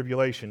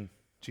tribulation.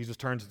 Jesus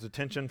turns his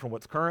attention from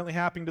what's currently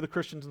happening to the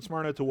Christians in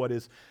Smyrna to what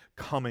is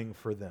coming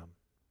for them.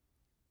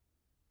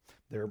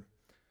 Their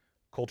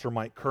culture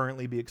might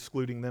currently be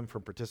excluding them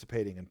from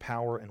participating in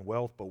power and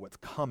wealth, but what's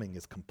coming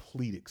is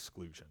complete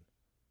exclusion.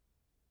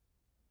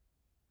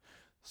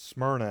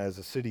 Smyrna as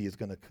a city is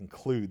going to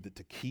conclude that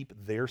to keep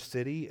their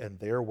city and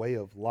their way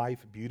of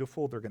life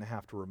beautiful, they're going to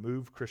have to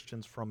remove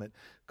Christians from it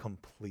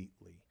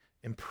completely.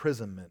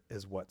 Imprisonment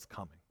is what's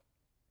coming.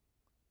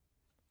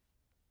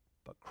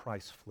 But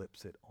Christ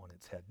flips it on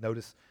its head.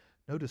 Notice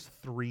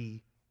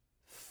three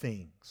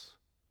things.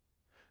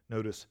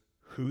 Notice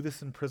who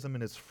this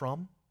imprisonment is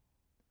from,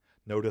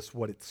 notice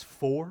what it's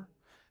for,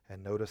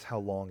 and notice how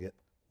long it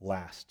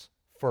lasts.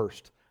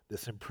 First,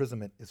 this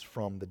imprisonment is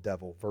from the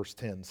devil. Verse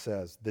 10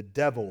 says, the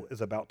devil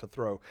is about to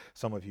throw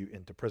some of you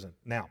into prison.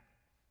 Now,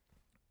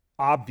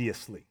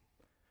 obviously,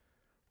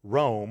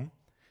 Rome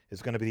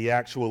is going to be the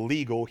actual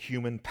legal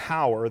human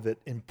power that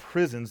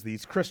imprisons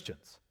these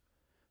Christians.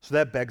 So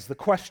that begs the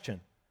question,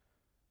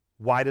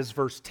 why does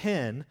verse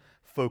 10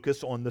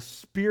 focus on the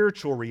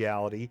spiritual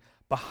reality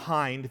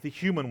behind the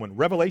human one?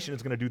 Revelation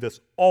is going to do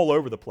this all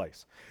over the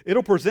place.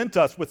 It'll present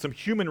us with some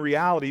human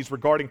realities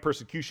regarding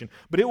persecution,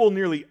 but it will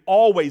nearly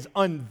always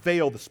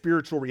unveil the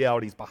spiritual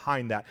realities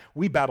behind that.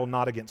 We battle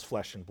not against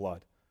flesh and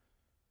blood.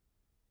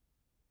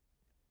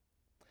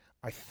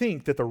 I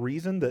think that the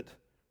reason that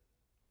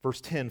verse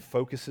 10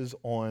 focuses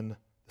on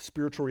the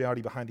spiritual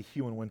reality behind the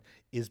human one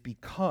is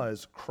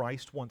because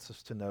Christ wants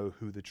us to know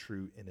who the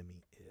true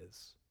enemy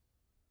is.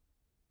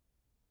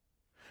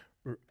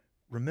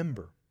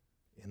 Remember,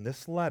 in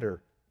this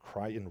letter,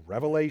 in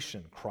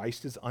Revelation,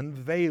 Christ is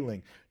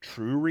unveiling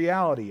true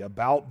reality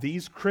about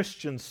these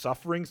Christians'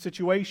 suffering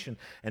situation.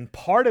 And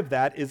part of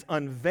that is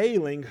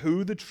unveiling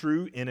who the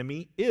true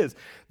enemy is.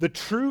 The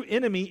true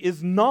enemy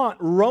is not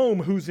Rome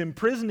who's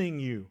imprisoning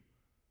you.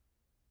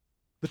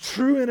 The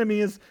true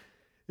enemy is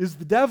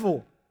the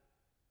devil.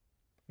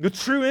 The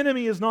true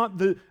enemy is not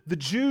the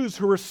Jews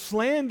who are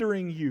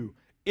slandering you.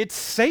 It's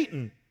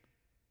Satan,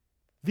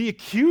 the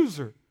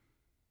accuser.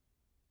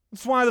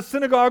 That's why the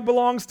synagogue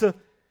belongs to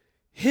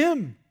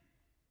him.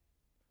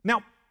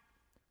 Now,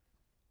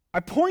 I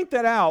point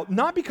that out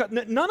not because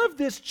none of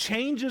this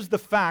changes the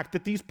fact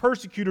that these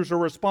persecutors are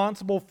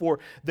responsible for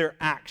their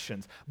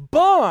actions,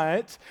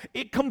 but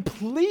it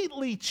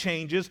completely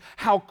changes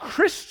how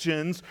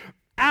Christians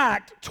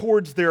act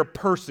towards their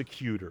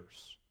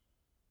persecutors.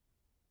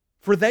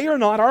 For they are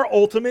not our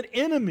ultimate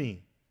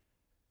enemy.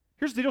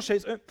 Here's the deal,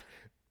 Shades.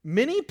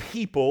 Many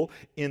people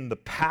in the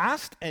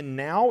past and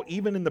now,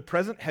 even in the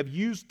present, have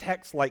used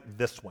texts like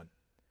this one.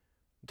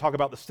 Talk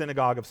about the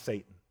synagogue of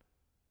Satan.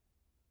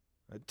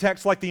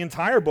 Texts like the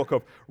entire book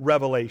of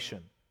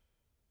Revelation.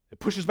 It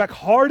pushes back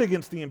hard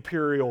against the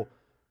imperial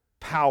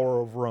power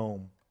of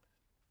Rome.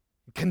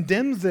 It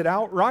condemns it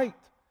outright.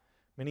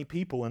 Many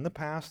people in the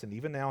past and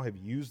even now have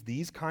used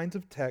these kinds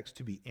of texts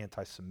to be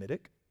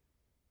anti-Semitic,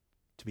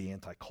 to be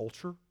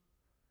anti-culture,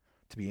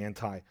 to be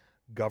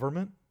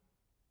anti-government.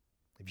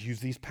 They've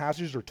used these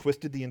passages or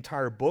twisted the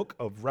entire book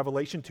of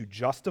Revelation to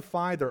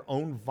justify their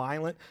own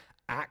violent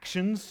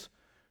actions.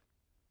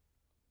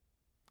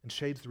 And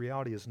Shades, the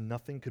reality is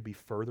nothing could be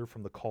further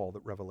from the call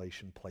that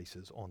Revelation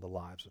places on the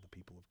lives of the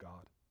people of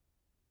God.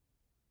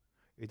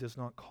 It does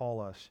not call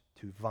us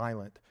to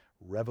violent,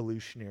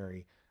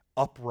 revolutionary,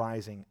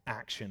 uprising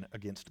action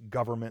against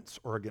governments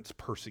or against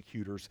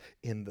persecutors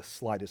in the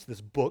slightest.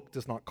 This book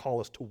does not call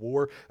us to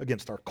war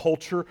against our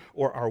culture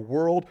or our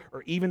world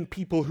or even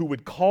people who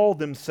would call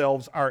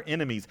themselves our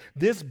enemies.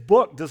 This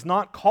book does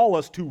not call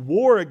us to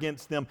war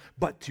against them,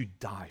 but to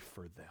die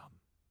for them.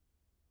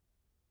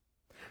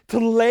 To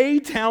lay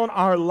down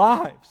our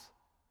lives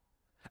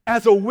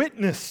as a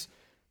witness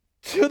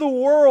to the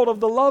world of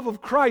the love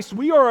of Christ.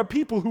 We are a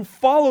people who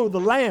follow the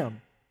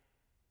Lamb.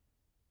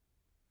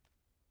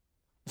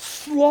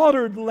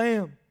 Slaughtered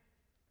Lamb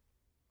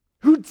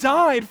who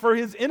died for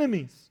his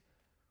enemies.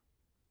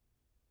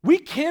 We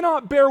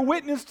cannot bear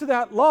witness to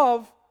that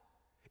love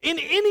in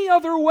any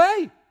other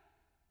way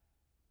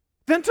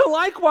than to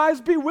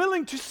likewise be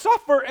willing to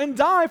suffer and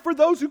die for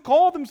those who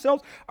call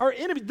themselves our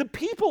enemies. The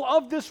people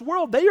of this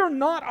world, they are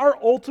not our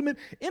ultimate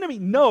enemy.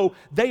 No,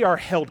 they are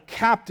held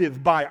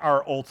captive by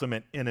our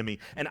ultimate enemy.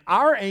 And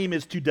our aim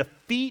is to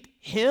defeat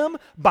him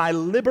by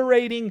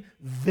liberating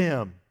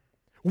them.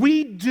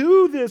 We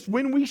do this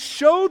when we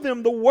show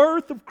them the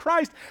worth of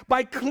Christ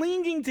by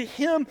clinging to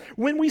him.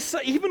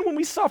 Even when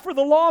we suffer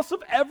the loss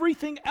of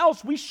everything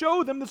else, we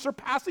show them the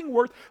surpassing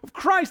worth of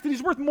Christ, that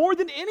he's worth more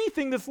than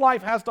anything this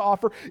life has to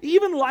offer,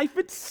 even life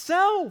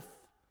itself.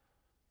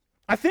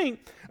 I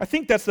think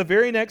that's the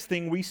very next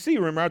thing we see.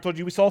 Remember, I told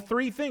you we saw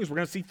three things. We're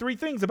going to see three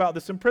things about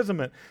this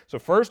imprisonment. So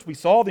first, we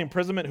saw the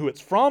imprisonment, who it's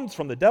from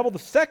the devil. The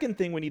second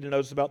thing we need to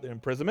notice about the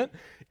imprisonment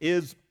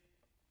is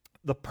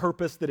the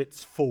purpose that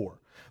it's for.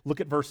 Look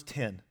at verse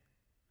 10.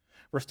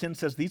 Verse 10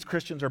 says, these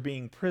Christians are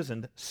being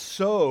imprisoned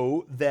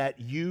so that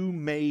you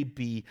may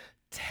be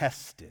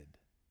tested.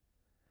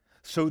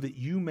 So that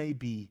you may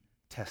be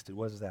tested.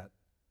 What does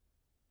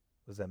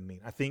that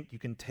mean? I think you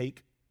can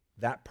take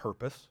that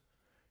purpose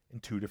in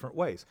two different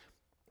ways.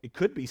 It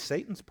could be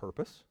Satan's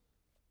purpose,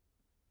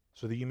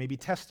 so that you may be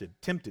tested,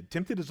 tempted.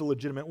 Tempted is a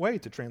legitimate way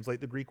to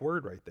translate the Greek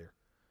word right there.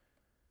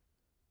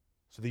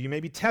 So that you may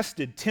be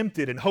tested,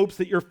 tempted, in hopes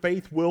that your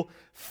faith will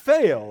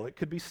fail. It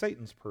could be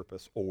Satan's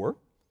purpose. Or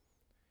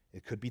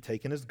it could be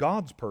taken as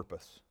God's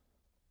purpose.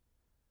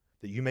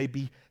 That you may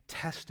be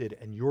tested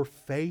and your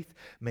faith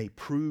may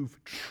prove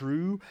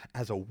true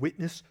as a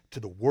witness to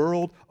the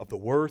world of the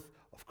worth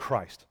of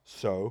Christ.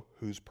 So,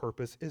 whose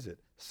purpose is it?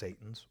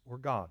 Satan's or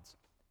God's?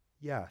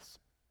 Yes.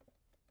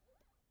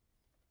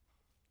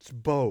 It's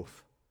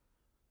both.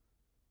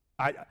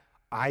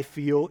 I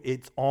feel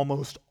it's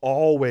almost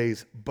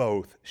always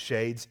both,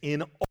 Shades.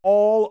 In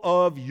all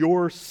of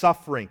your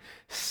suffering,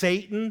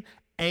 Satan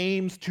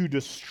aims to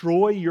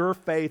destroy your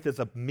faith as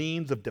a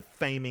means of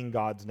defaming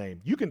God's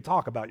name. You can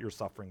talk about your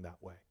suffering that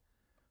way.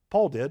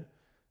 Paul did.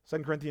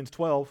 2 Corinthians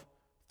 12,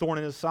 thorn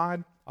in his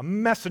side, a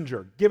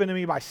messenger given to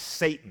me by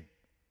Satan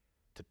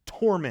to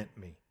torment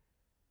me,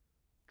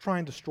 try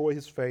and destroy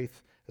his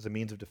faith as a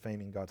means of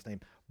defaming God's name.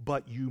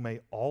 But you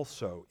may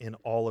also, in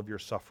all of your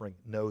suffering,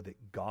 know that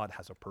God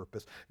has a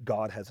purpose,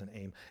 God has an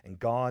aim, and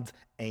God's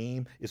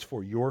aim is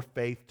for your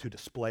faith to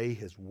display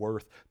his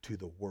worth to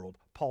the world.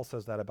 Paul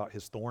says that about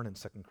his thorn in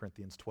 2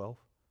 Corinthians 12.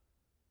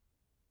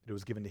 It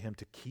was given to him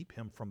to keep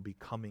him from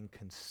becoming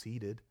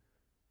conceited.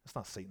 That's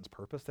not Satan's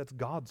purpose, that's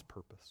God's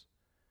purpose.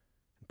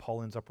 And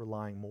Paul ends up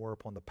relying more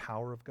upon the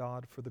power of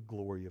God for the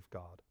glory of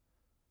God.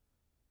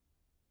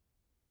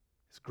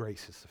 His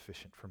grace is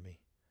sufficient for me.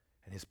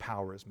 And his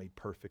power is made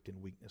perfect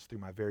in weakness. Through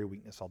my very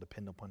weakness, I'll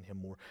depend upon him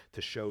more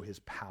to show his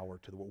power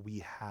to the world. We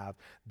have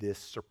this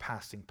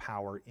surpassing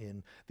power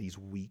in these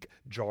weak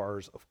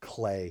jars of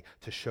clay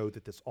to show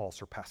that this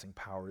all-surpassing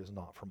power is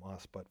not from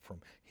us, but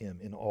from him.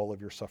 In all of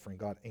your suffering,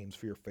 God aims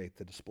for your faith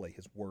to display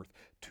his worth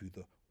to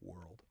the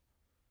world.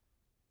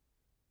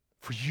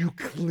 For you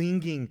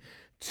clinging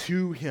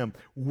to him,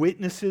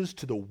 witnesses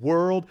to the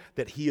world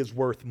that he is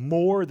worth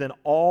more than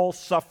all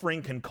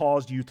suffering can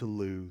cause you to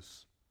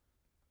lose.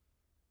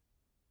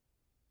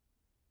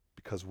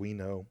 Because we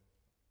know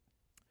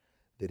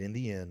that in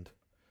the end,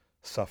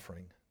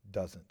 suffering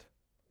doesn't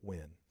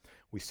win.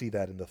 We see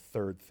that in the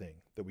third thing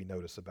that we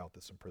notice about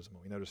this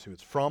imprisonment. We notice who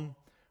it's from,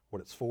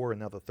 what it's for, and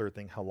now the third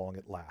thing, how long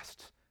it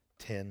lasts.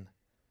 10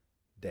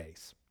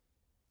 days.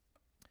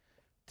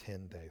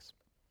 10 days.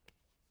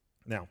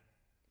 Now,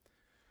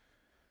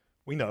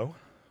 we know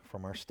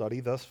from our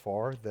study thus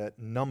far that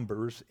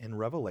numbers in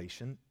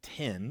Revelation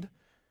tend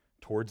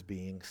towards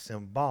being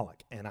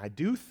symbolic. And I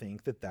do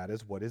think that that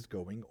is what is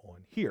going on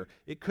here.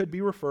 It could be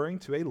referring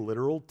to a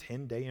literal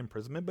 10-day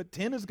imprisonment, but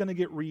 10 is going to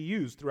get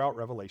reused throughout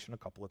Revelation a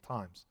couple of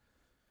times.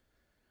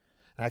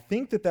 And I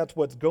think that that's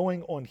what's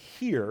going on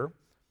here,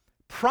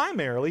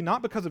 primarily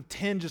not because of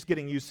 10 just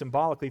getting used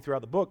symbolically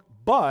throughout the book,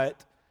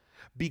 but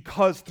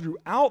because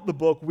throughout the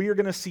book we are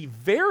going to see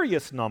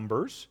various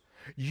numbers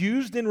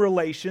used in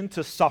relation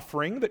to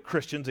suffering that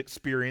Christians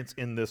experience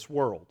in this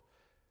world.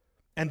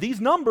 And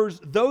these numbers,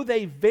 though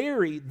they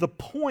vary, the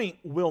point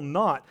will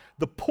not.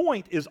 The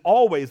point is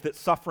always that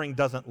suffering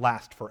doesn't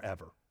last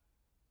forever.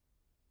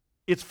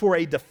 It's for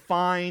a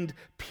defined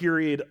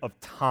period of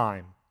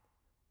time.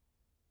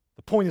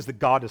 The point is that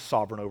God is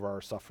sovereign over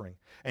our suffering,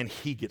 and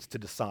he gets to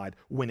decide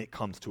when it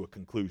comes to a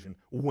conclusion,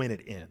 when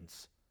it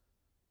ends.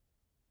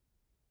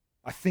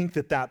 I think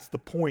that that's the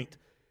point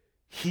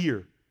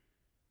here.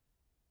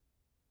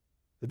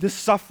 This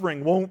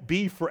suffering won't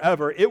be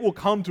forever. It will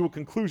come to a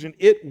conclusion.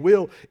 It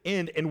will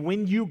end. And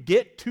when you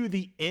get to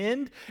the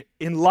end,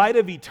 in light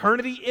of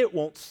eternity, it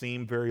won't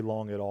seem very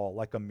long at all,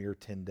 like a mere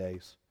 10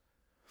 days.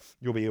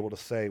 You'll be able to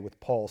say with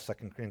Paul, 2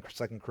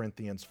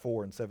 Corinthians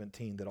 4 and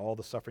 17, that all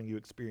the suffering you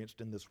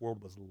experienced in this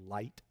world was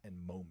light and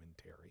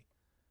momentary.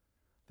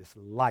 This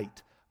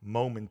light,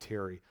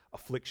 momentary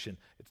affliction.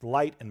 It's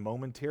light and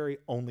momentary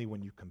only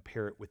when you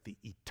compare it with the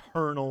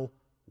eternal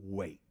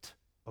weight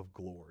of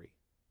glory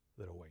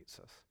that awaits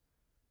us.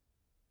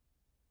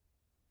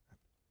 I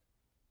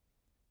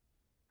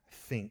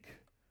think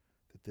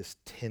that this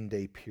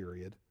 10-day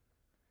period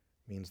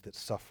means that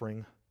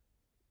suffering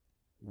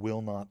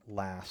will not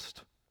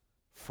last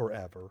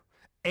forever.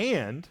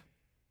 And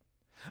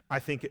I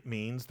think it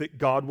means that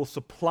God will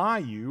supply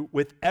you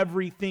with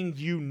everything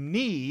you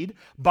need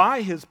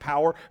by his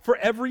power for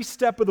every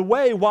step of the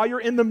way while you're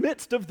in the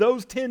midst of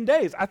those 10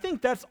 days. I think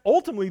that's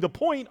ultimately the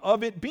point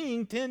of it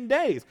being 10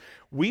 days.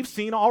 We've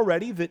seen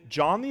already that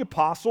John the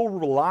Apostle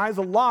relies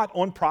a lot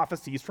on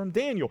prophecies from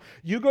Daniel.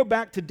 You go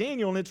back to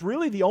Daniel, and it's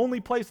really the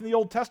only place in the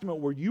Old Testament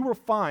where you will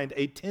find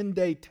a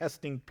 10-day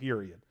testing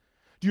period.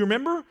 Do you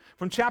remember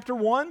from chapter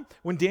 1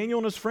 when Daniel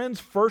and his friends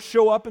first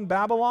show up in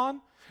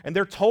Babylon? And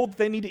they're told that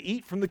they need to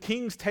eat from the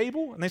king's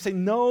table. And they say,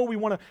 no, we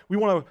want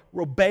to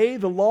obey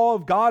the law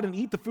of God and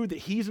eat the food that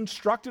he's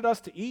instructed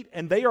us to eat.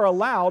 And they are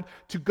allowed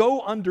to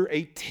go under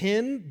a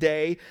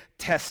 10-day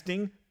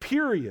testing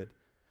period.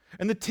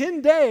 And the 10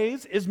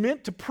 days is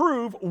meant to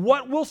prove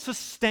what will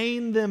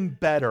sustain them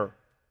better.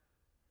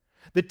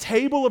 The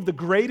table of the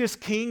greatest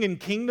king and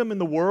kingdom in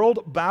the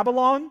world,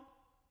 Babylon,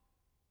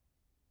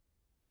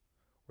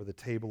 or the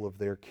table of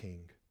their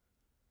king,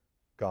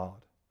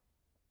 God.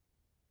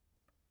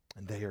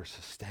 And they are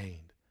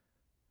sustained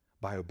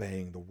by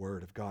obeying the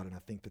word of God. And I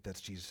think that that's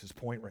Jesus'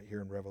 point right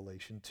here in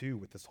Revelation 2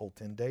 with this whole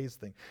 10 days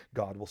thing.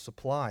 God will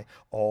supply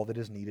all that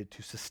is needed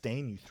to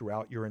sustain you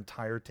throughout your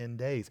entire 10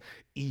 days,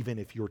 even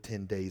if your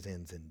 10 days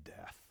ends in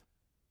death.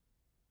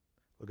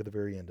 Look at the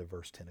very end of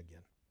verse 10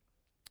 again.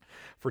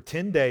 For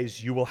 10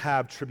 days you will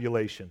have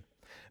tribulation.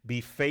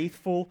 Be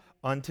faithful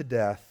unto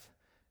death,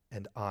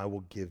 and I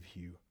will give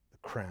you the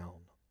crown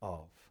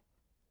of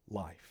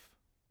life.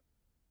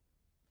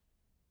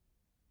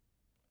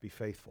 Be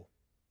faithful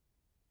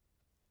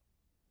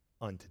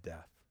unto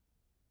death.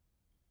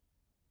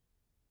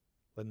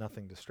 Let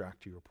nothing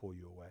distract you or pull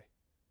you away.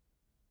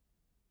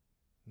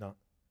 Not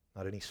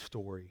any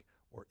story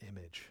or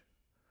image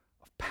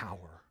of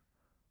power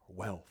or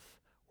wealth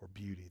or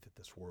beauty that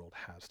this world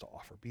has to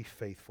offer. Be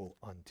faithful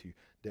unto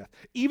death.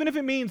 Even if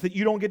it means that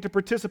you don't get to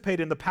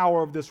participate in the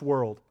power of this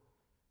world.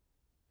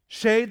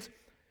 Shades,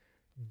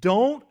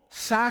 don't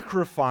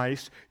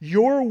sacrifice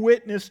your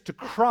witness to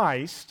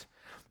Christ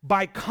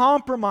by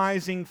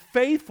compromising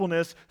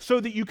faithfulness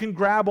so that you can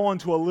grab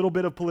onto a little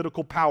bit of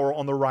political power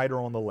on the right or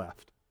on the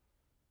left.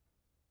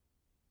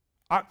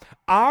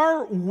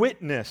 Our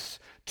witness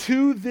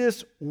to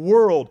this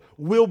world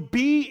will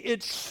be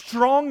its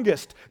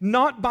strongest,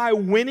 not by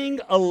winning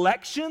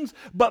elections,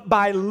 but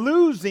by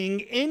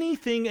losing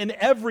anything and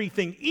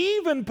everything,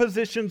 even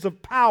positions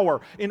of power,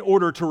 in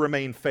order to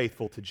remain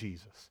faithful to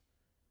Jesus.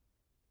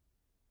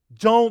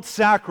 Don't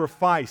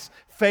sacrifice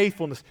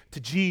faithfulness to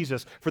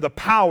Jesus for the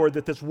power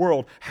that this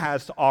world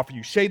has to offer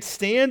you. Shades,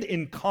 stand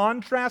in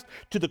contrast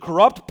to the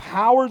corrupt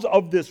powers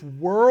of this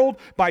world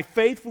by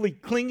faithfully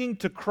clinging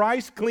to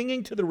Christ,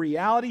 clinging to the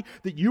reality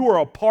that you are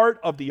a part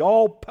of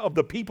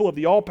the people of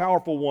the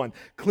all-powerful one.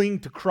 Cling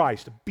to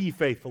Christ. Be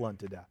faithful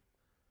unto death.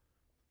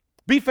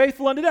 Be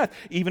faithful unto death,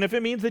 even if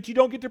it means that you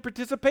don't get to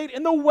participate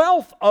in the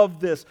wealth of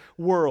this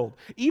world.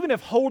 Even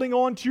if holding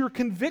on to your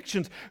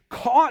convictions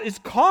is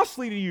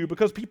costly to you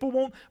because people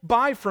won't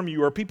buy from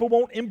you, or people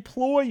won't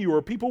employ you,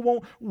 or people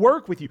won't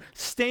work with you.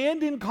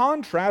 Stand in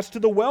contrast to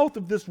the wealth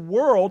of this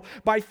world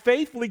by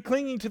faithfully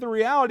clinging to the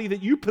reality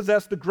that you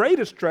possess the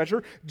greatest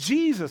treasure,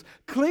 Jesus.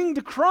 Cling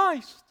to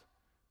Christ.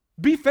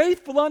 Be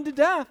faithful unto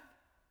death.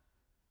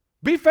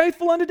 Be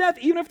faithful unto death,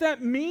 even if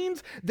that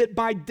means that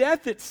by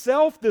death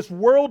itself, this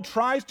world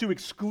tries to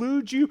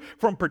exclude you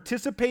from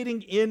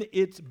participating in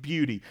its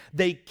beauty.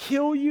 They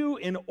kill you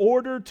in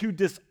order to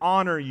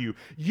dishonor you.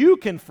 You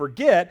can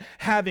forget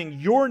having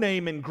your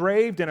name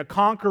engraved in a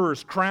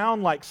conqueror's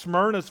crown like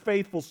Smyrna's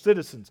faithful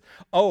citizens.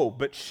 Oh,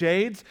 but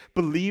shades,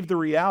 believe the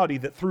reality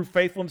that through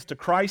faithfulness to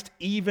Christ,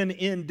 even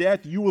in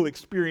death, you will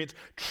experience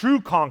true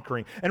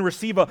conquering and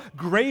receive a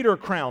greater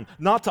crown.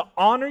 Not to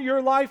honor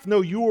your life, no,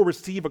 you will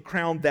receive a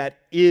crown that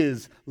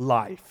is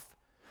life.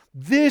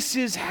 This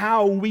is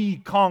how we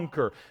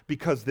conquer,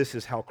 because this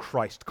is how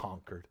Christ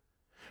conquered.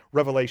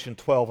 Revelation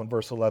 12 and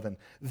verse 11.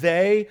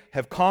 They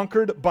have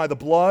conquered by the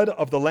blood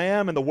of the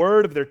Lamb and the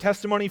word of their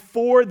testimony,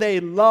 for they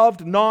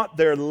loved not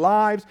their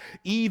lives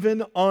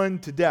even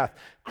unto death.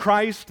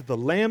 Christ, the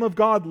Lamb of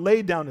God,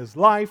 laid down his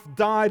life,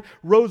 died,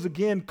 rose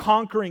again,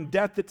 conquering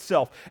death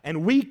itself.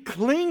 And we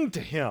cling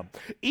to him,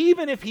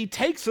 even if he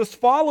takes us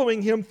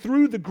following him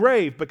through the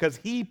grave,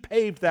 because he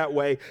paved that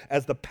way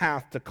as the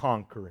path to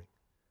conquering.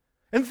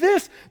 And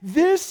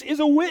this is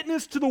a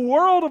witness to the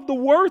world of the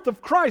worth of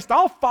Christ.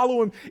 I'll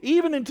follow him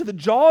even into the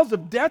jaws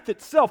of death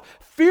itself,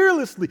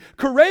 fearlessly,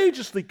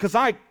 courageously, because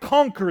I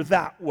conquer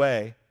that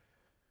way.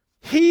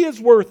 He is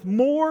worth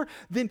more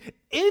than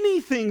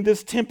anything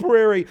this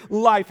temporary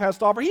life has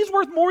to offer. He's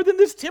worth more than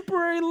this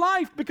temporary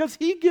life because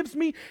he gives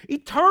me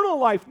eternal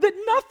life that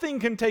nothing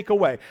can take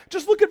away.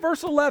 Just look at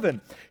verse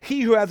 11.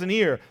 He who has an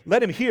ear,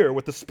 let him hear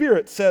what the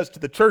Spirit says to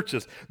the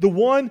churches. The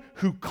one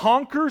who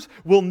conquers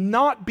will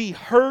not be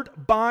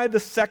hurt by the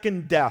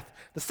second death.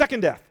 The second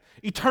death,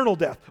 eternal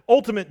death,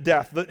 ultimate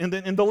death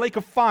in the lake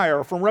of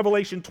fire from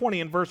Revelation 20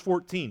 and verse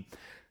 14.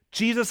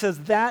 Jesus says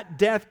that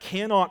death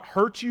cannot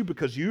hurt you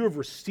because you have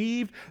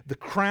received the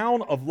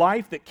crown of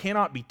life that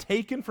cannot be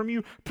taken from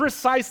you,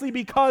 precisely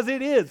because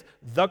it is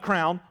the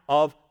crown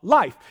of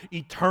life,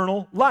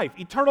 eternal life.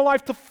 Eternal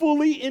life to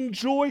fully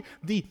enjoy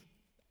the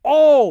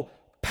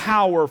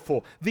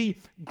all-powerful, the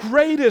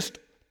greatest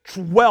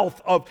wealth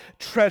of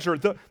treasure,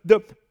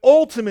 the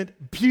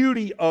ultimate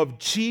beauty of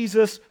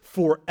Jesus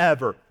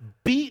forever.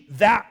 Beat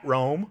that,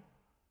 Rome.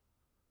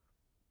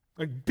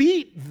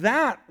 Beat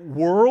that,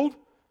 world.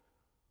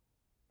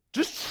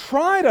 Just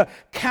try to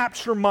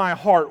capture my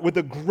heart with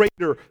a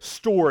greater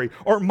story,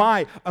 or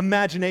my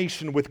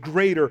imagination with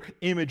greater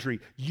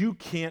imagery. You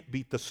can't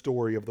beat the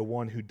story of the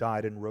one who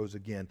died and rose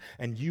again.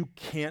 And you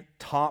can't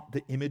top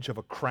the image of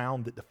a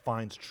crown that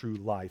defines true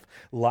life.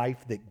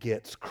 Life that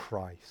gets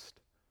Christ.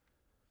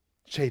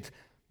 Shades,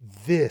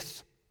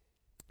 this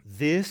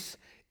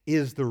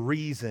is the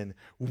reason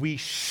we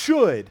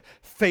should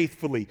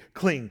faithfully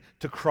cling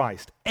to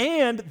Christ.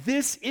 And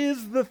this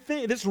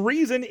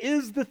reason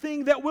is the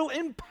thing that will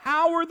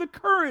empower the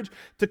courage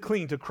to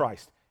cling to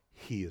Christ.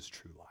 He is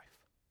true life.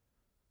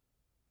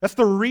 That's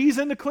the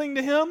reason to cling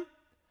to him.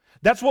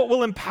 That's what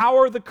will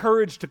empower the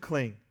courage to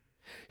cling.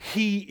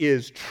 He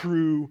is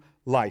true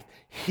life.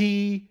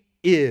 He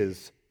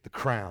is the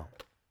crown.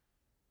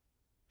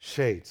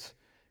 Shades,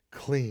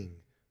 cling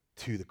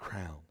to the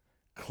crown.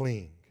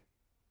 Cling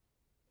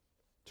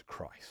to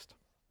Christ.